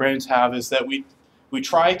flaw that our brains have is that we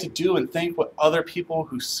try to do and think what other people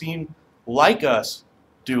who seem like us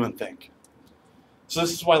do and think. So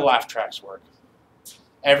this is why laugh tracks work.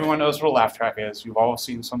 Everyone knows what a laugh track is. You've all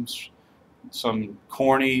seen some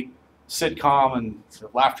corny sitcom and the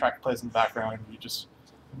laugh track plays in the background. You just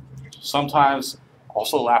sometimes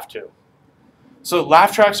also laugh too. So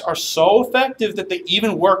laugh tracks are so effective that they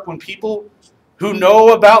even work when people who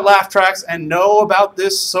know about laugh tracks and know about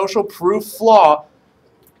this social proof flaw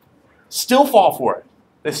still fall for it.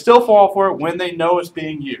 They still fall for it when they know it's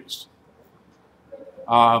being used.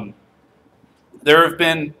 There have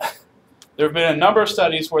been a number of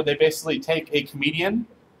studies where they basically take a comedian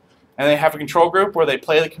and they have a control group where they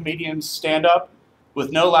play the comedian's stand-up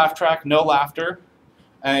with no laugh track, no laughter,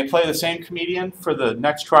 and they play the same comedian for the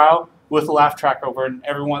next trial with a laugh track over it, and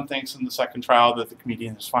everyone thinks in the second trial that the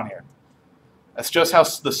comedian is funnier. That's just how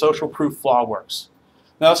the social proof flaw works.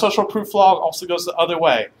 Now, the social proof flaw also goes the other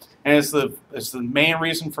way, and it's the main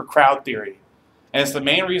reason for crowd theory. And it's the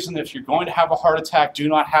main reason if you're going to have a heart attack, do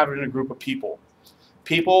not have it in a group of people.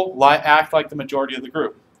 People act like the majority of the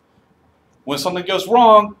group. When something goes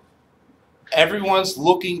wrong, everyone's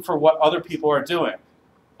looking for what other people are doing,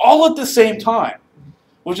 all at the same time,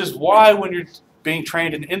 which is why when you're being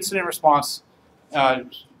trained in incident response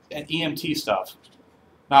and EMT stuff,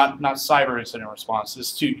 not cyber incident response,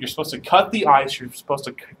 you're supposed to cut the ice, you're supposed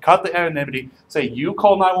to cut the anonymity, say you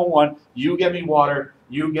call 911, you get me water,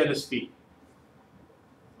 you get us feet.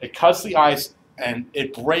 It cuts the ice and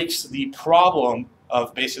it breaks the problem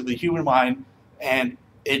of basically the human mind and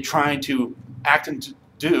it trying to act and to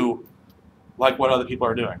do like what other people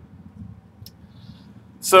are doing.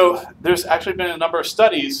 So there's actually been a number of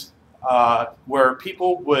studies where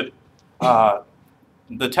people would,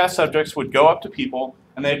 the test subjects would go up to people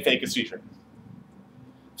and they'd fake a seizure.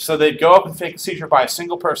 So they'd go up and fake a seizure by a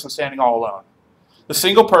single person standing all alone. The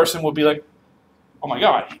single person would be like, oh my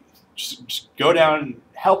God, just go down and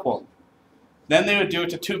help them. Then they would do it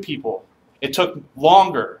to two people. It took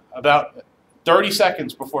longer, about 30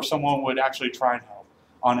 seconds before someone would actually try and help,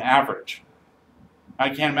 on average. I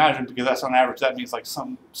can't imagine, because that's on average. That means like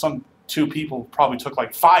some two people probably took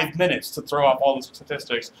like 5 minutes to throw up all the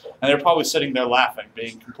statistics, and they're probably sitting there laughing,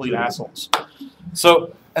 being complete assholes.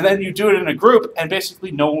 So, and then you do it in a group, and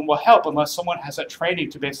basically no one will help unless someone has that training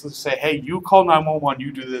to basically say, hey, you call 911,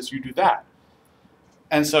 you do this, you do that.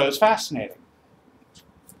 And so it's fascinating.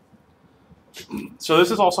 So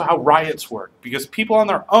this is also how riots work, because people on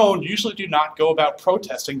their own usually do not go about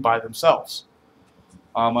protesting by themselves,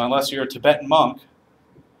 unless you're a Tibetan monk.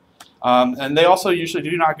 And they also usually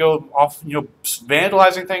do not go off,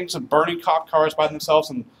 vandalizing things and burning cop cars by themselves,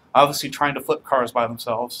 and obviously trying to flip cars by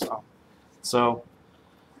themselves. So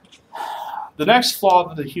the next flaw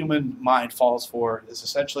that the human mind falls for is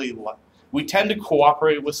essentially we tend to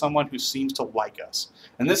cooperate with someone who seems to like us,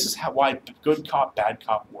 and this is why good cop, bad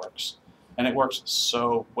cop works. And it works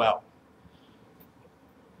so well.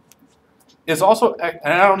 It's also, and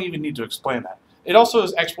I don't even need to explain that, it also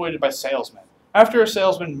is exploited by salesmen. After a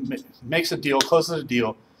salesman makes a deal, closes a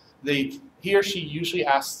deal, he or she usually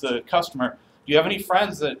asks the customer, do you have any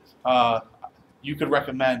friends that you could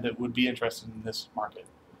recommend that would be interested in this market?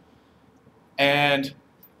 And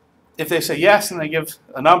if they say yes and they give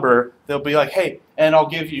a number, they'll be like, hey, and I'll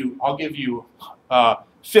give you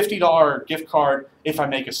 $50 gift card if I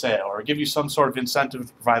make a sale, or give you some sort of incentive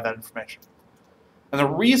to provide that information. And the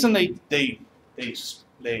reason they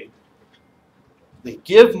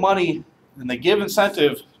give money and they give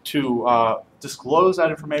incentive to disclose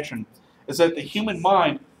that information is that the human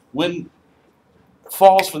mind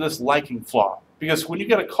falls for this liking flaw. Because when you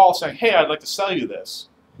get a call saying, hey, I'd like to sell you this,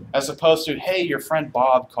 as opposed to, hey, your friend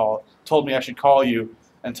Bob told me I should call you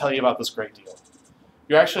and tell you about this great deal,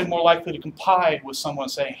 you're actually more likely to comply with someone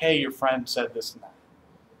saying, hey, your friend said this and that.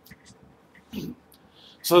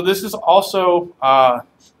 So this is also,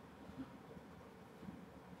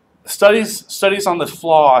 studies on this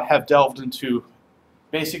flaw have delved into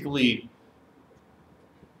basically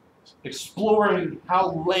exploring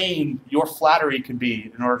how lame your flattery can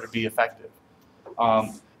be in order to be effective.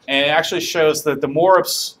 And it actually shows that the more,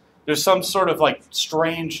 there's some sort of like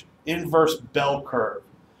strange inverse bell curve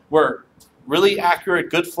where really accurate,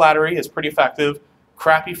 good flattery is pretty effective.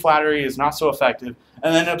 Crappy flattery is not so effective.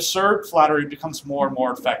 And then absurd flattery becomes more and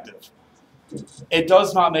more effective. It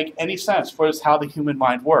does not make any sense, but it's how the human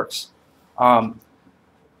mind works.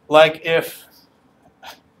 Like if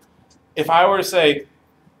I were to say,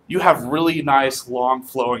 you have really nice, long,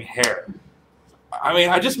 flowing hair. I mean,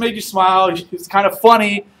 I just made you smile. It's kind of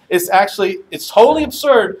funny. It's totally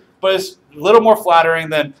absurd, but it's a little more flattering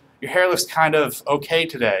than your hair looks kind of okay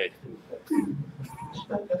today.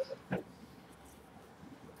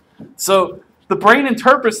 So the brain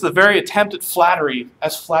interprets the very attempt at flattery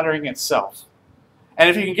as flattering itself. And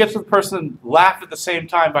if you can get to the person to laugh at the same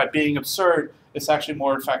time by being absurd, it's actually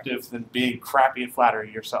more effective than being crappy and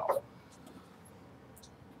flattering yourself.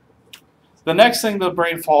 The next thing the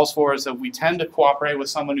brain falls for is that we tend to cooperate with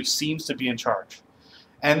someone who seems to be in charge.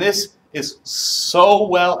 And this is so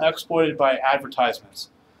well exploited by advertisements.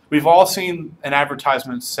 We've all seen an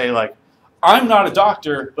advertisement say like, I'm not a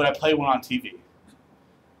doctor, but I play one on TV.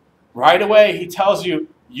 Right away, he tells you,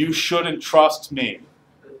 you shouldn't trust me.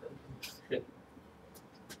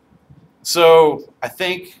 So I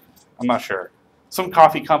think, I'm not sure, some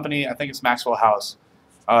coffee company, I think it's Maxwell House,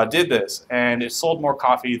 did this, and it sold more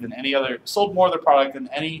coffee than any other, sold more of their product than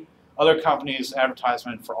any other company's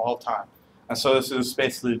advertisement for all time. And so this is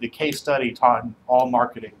basically the case study taught in all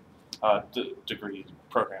marketing degree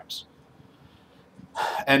programs.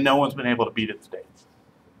 And no one's been able to beat it to date.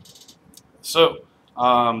 So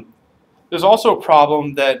there's also a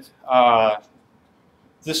problem that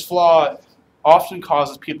this flaw often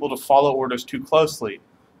causes people to follow orders too closely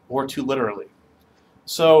or too literally.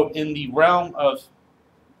 So in the realm of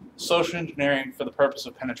social engineering for the purpose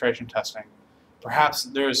of penetration testing, perhaps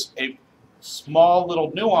there's a small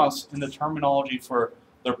little nuance in the terminology for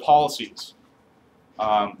their policies.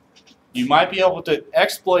 You might be able to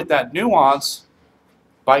exploit that nuance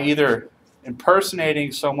by either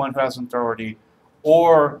impersonating someone who has authority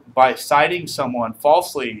or by citing someone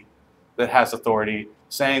falsely that has authority,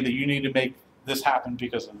 saying that you need to make this happen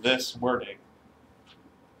because of this wording.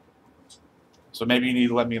 So maybe you need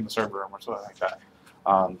to let me in the server room or something like that.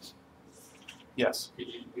 Yes? Could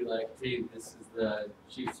you be like, hey, this is the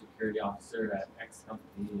chief security officer at X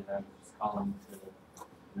company, and I'm just calling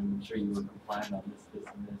to make sure you were compliant on this, this,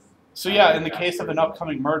 and this. So yeah, in the case of an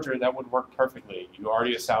upcoming merger, that would work perfectly. You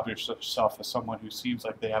already established yourself as someone who seems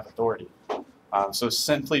like they have authority. So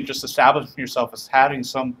simply just establishing yourself as having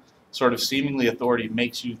some sort of seemingly authority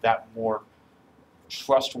makes you that more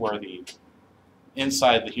trustworthy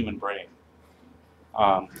inside the human brain.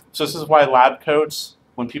 So this is why lab coats,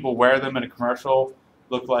 when people wear them in a commercial,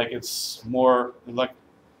 look like it's more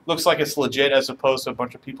looks like it's legit as opposed to a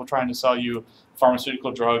bunch of people trying to sell you a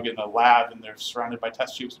pharmaceutical drug in a lab and they're surrounded by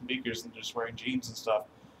test tubes and beakers and they're just wearing jeans and stuff.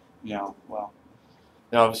 You know, well,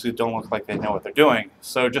 they obviously don't look like they know what they're doing.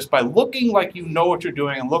 So just by looking like you know what you're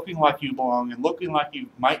doing and looking like you belong and looking like you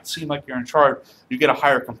might seem like you're in charge, you get a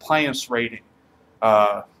higher compliance rating,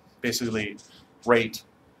 basically rate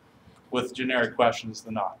with generic questions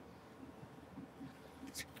than not.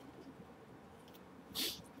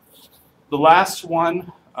 The last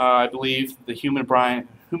one, I believe the human brain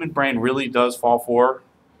really does fall for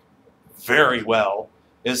very well,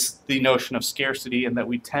 is the notion of scarcity, and that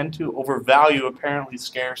we tend to overvalue apparently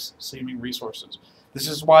scarce seeming resources. This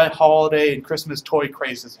is why holiday and Christmas toy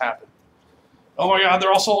crazes happen. Oh my God,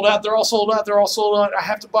 they're all sold out, they're all sold out, they're all sold out. I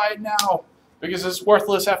have to buy it now because it's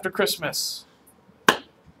worthless after Christmas.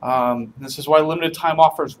 This is why limited time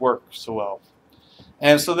offers work so well.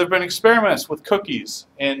 And so there have been experiments with cookies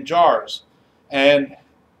in jars, and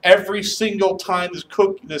every single time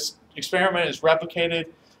this experiment is replicated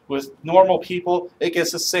with normal people, it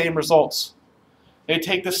gets the same results. They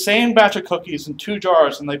take the same batch of cookies in 2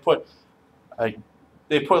 jars, and they put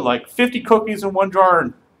like 50 cookies in one jar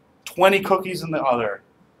and 20 cookies in the other.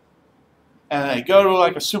 And they go to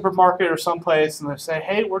like a supermarket or someplace, and they say,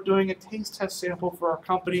 "Hey, we're doing a taste test sample for our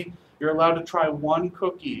company. You're allowed to try 1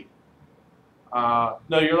 cookie." No,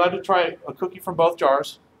 you're allowed to try a cookie from both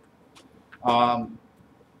jars,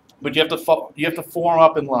 but you have to form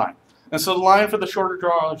up in line. And so the line for the shorter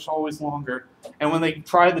jar is always longer. And when they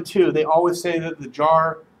try the 2, they always say that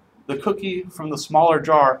the cookie from the smaller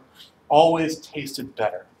jar, always tasted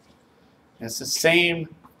better. And it's the same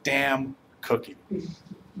damn cookie.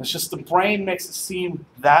 It's just the brain makes it seem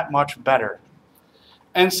that much better.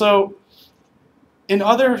 And so, in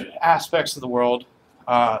other aspects of the world,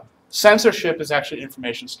 censorship is actually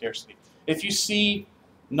information scarcity. If you see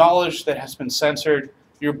knowledge that has been censored,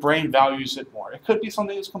 your brain values it more. It could be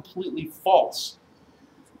something that's completely false,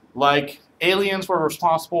 like aliens were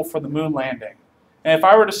responsible for the moon landing. And if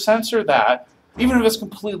I were to censor that, even if it's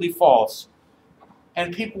completely false,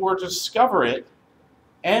 and people were to discover it,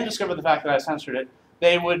 and discover the fact that I censored it,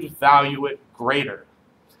 they would value it greater.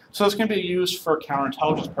 So this can be used for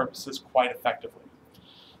counterintelligence purposes quite effectively.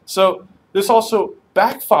 So this also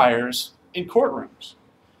backfires in courtrooms.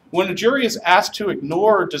 When a jury is asked to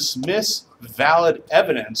ignore or dismiss valid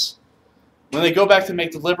evidence, when they go back to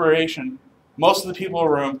make deliberation, most of the people in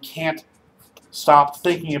the room can't stop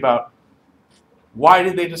thinking about why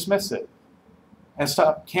did they dismiss it, and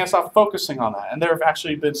can't stop focusing on that. And there have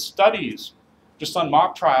actually been studies just on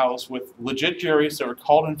mock trials with legit juries that were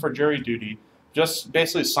called in for jury duty, just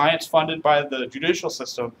basically science funded by the judicial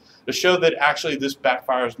system, to show that actually this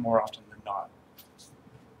backfires more often than not.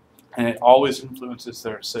 And it always influences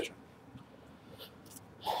their decision.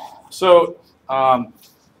 So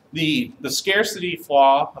the scarcity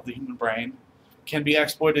flaw of the human brain can be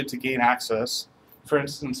exploited to gain access. For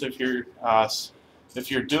instance, if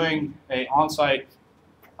you're doing a on-site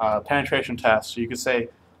penetration test, you could say,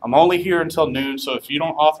 I'm only here until noon, so if you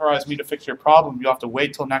don't authorize me to fix your problem, you have to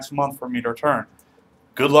wait till next month for me to return.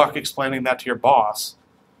 Good luck explaining that to your boss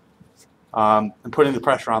and putting the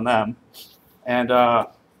pressure on them. And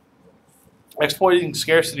exploiting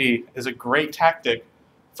scarcity is a great tactic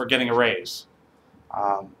for getting a raise.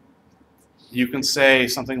 You can say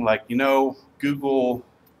something like, you know, Google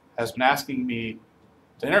has been asking me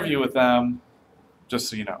to interview with them, just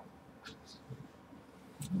so you know.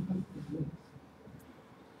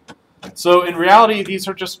 So in reality, these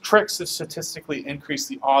are just tricks that statistically increase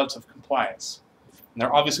the odds of compliance. And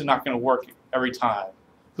they're obviously not going to work every time.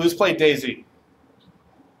 Who's played DayZ?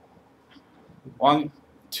 One,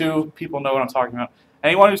 two people know what I'm talking about.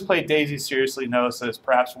 Anyone who's played DayZ seriously knows that it's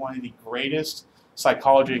perhaps one of the greatest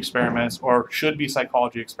psychology experiments, or should be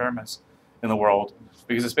psychology experiments, in the world.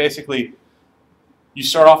 Because it's basically, you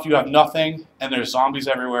start off, you have nothing, and there's zombies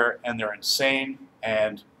everywhere, and they're insane,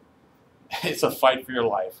 and it's a fight for your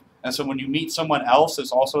life. And so when you meet someone else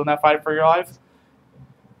that's also in that fight for your life,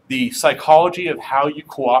 the psychology of how you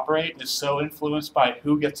cooperate is so influenced by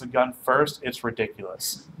who gets a gun first, it's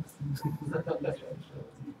ridiculous.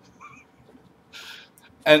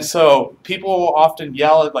 And so people will often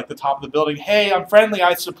yell at like the top of the building, hey, I'm friendly, I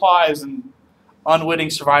have supplies, and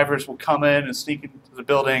unwitting survivors will come in and sneak into the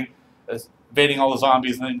building, evading all the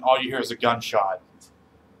zombies, and then all you hear is a gunshot.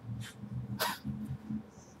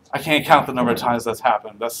 I can't count the number of times that's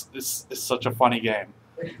happened. It's such a funny game.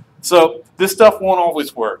 So this stuff won't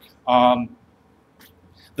always work.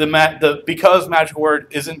 Because magic word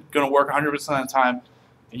isn't going to work 100% of the time,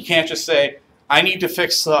 you can't just say, I need to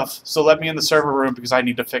fix stuff, so let me in the server room because I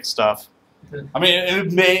need to fix stuff. I mean,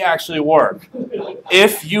 it may actually work.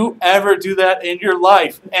 If you ever do that in your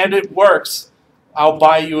life and it works, I'll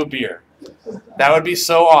buy you a beer. That would be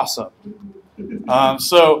so awesome.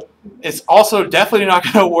 So it's also definitely not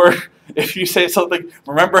going to work if you say something,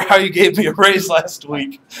 remember how you gave me a raise last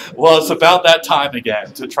week? Well, it's about that time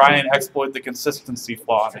again to try and exploit the consistency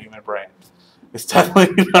flaw in the human brain. It's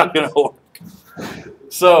definitely not going to work.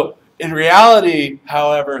 So in reality,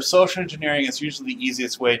 however, social engineering is usually the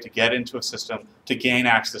easiest way to get into a system to gain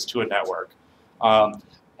access to a network.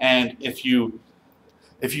 And if you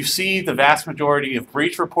see the vast majority of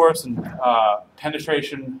breach reports and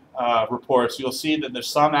penetration reports, you'll see that there's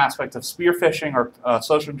some aspect of spear phishing or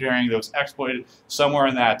social engineering that was exploited somewhere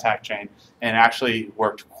in that attack chain and actually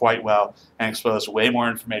worked quite well and exposed way more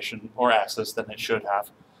information or access than it should have.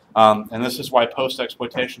 And this is why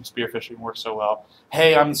post-exploitation spear phishing works so well.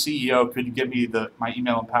 Hey, I'm the CEO. Could you give me my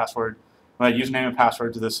email and password, my username and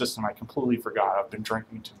password to this system? I completely forgot. I've been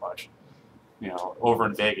drinking too much, over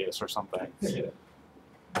in Vegas or something.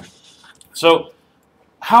 So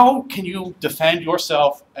how can you defend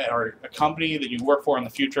yourself or a company that you work for in the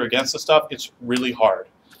future against this stuff? It's really hard.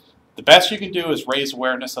 The best you can do is raise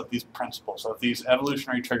awareness of these principles, of these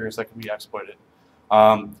evolutionary triggers that can be exploited.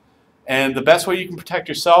 And the best way you can protect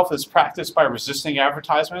yourself is practice by resisting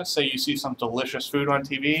advertisements. Say you see some delicious food on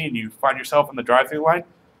TV and you find yourself in the drive-thru line,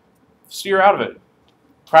 steer out of it.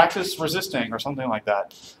 Practice resisting or something like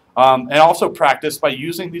that. And also practice by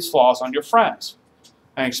using these flaws on your friends.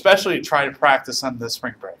 And especially try to practice on this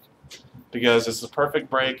spring break, because it's the perfect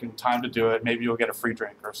break and time to do it. Maybe you'll get a free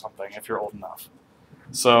drink or something if you're old enough.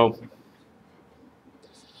 So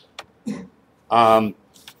the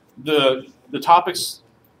topics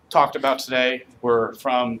talked about today were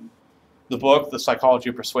from the book, The Psychology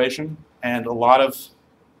of Persuasion, and a lot of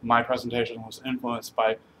my presentation was influenced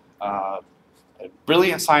by a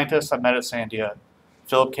brilliant scientist I met at Sandia,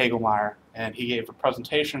 Philip Kegelmeyer, and he gave a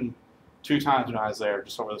presentation 2 times when I was there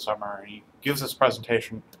just over the summer, and he gives this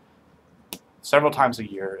presentation several times a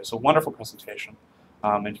year. It's a wonderful presentation,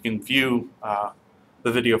 and you can view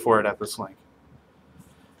the video for it at this link.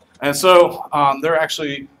 And so there are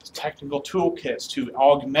actually technical toolkits to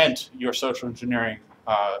augment your social engineering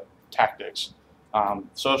tactics.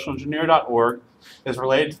 Socialengineer.org is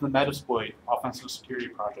related to the Metasploit Offensive Security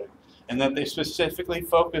Project, and that they specifically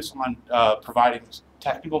focus on providing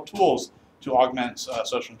technical tools to augment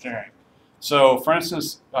social engineering. So, for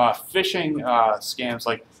instance, phishing scams,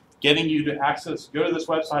 like getting you to go to this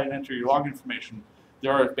website and enter your login information.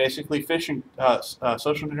 There are basically phishing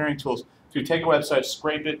social engineering tools to take a website,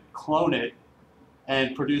 scrape it, clone it,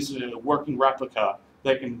 and produce a working replica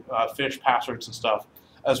that can phish passwords and stuff,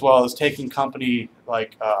 as well as taking company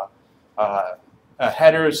like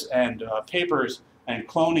headers and papers and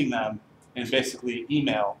cloning them in basically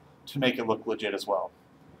email to make it look legit as well.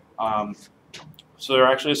 So there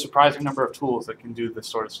are actually a surprising number of tools that can do this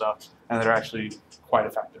sort of stuff, and that are actually quite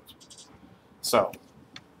effective. So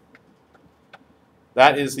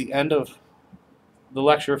that is the end of the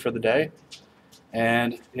lecture for the day.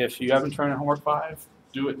 And if you haven't turned in homework 5,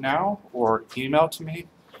 do it now or email it to me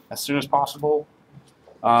as soon as possible.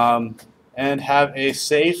 And have a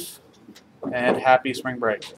safe and happy spring break.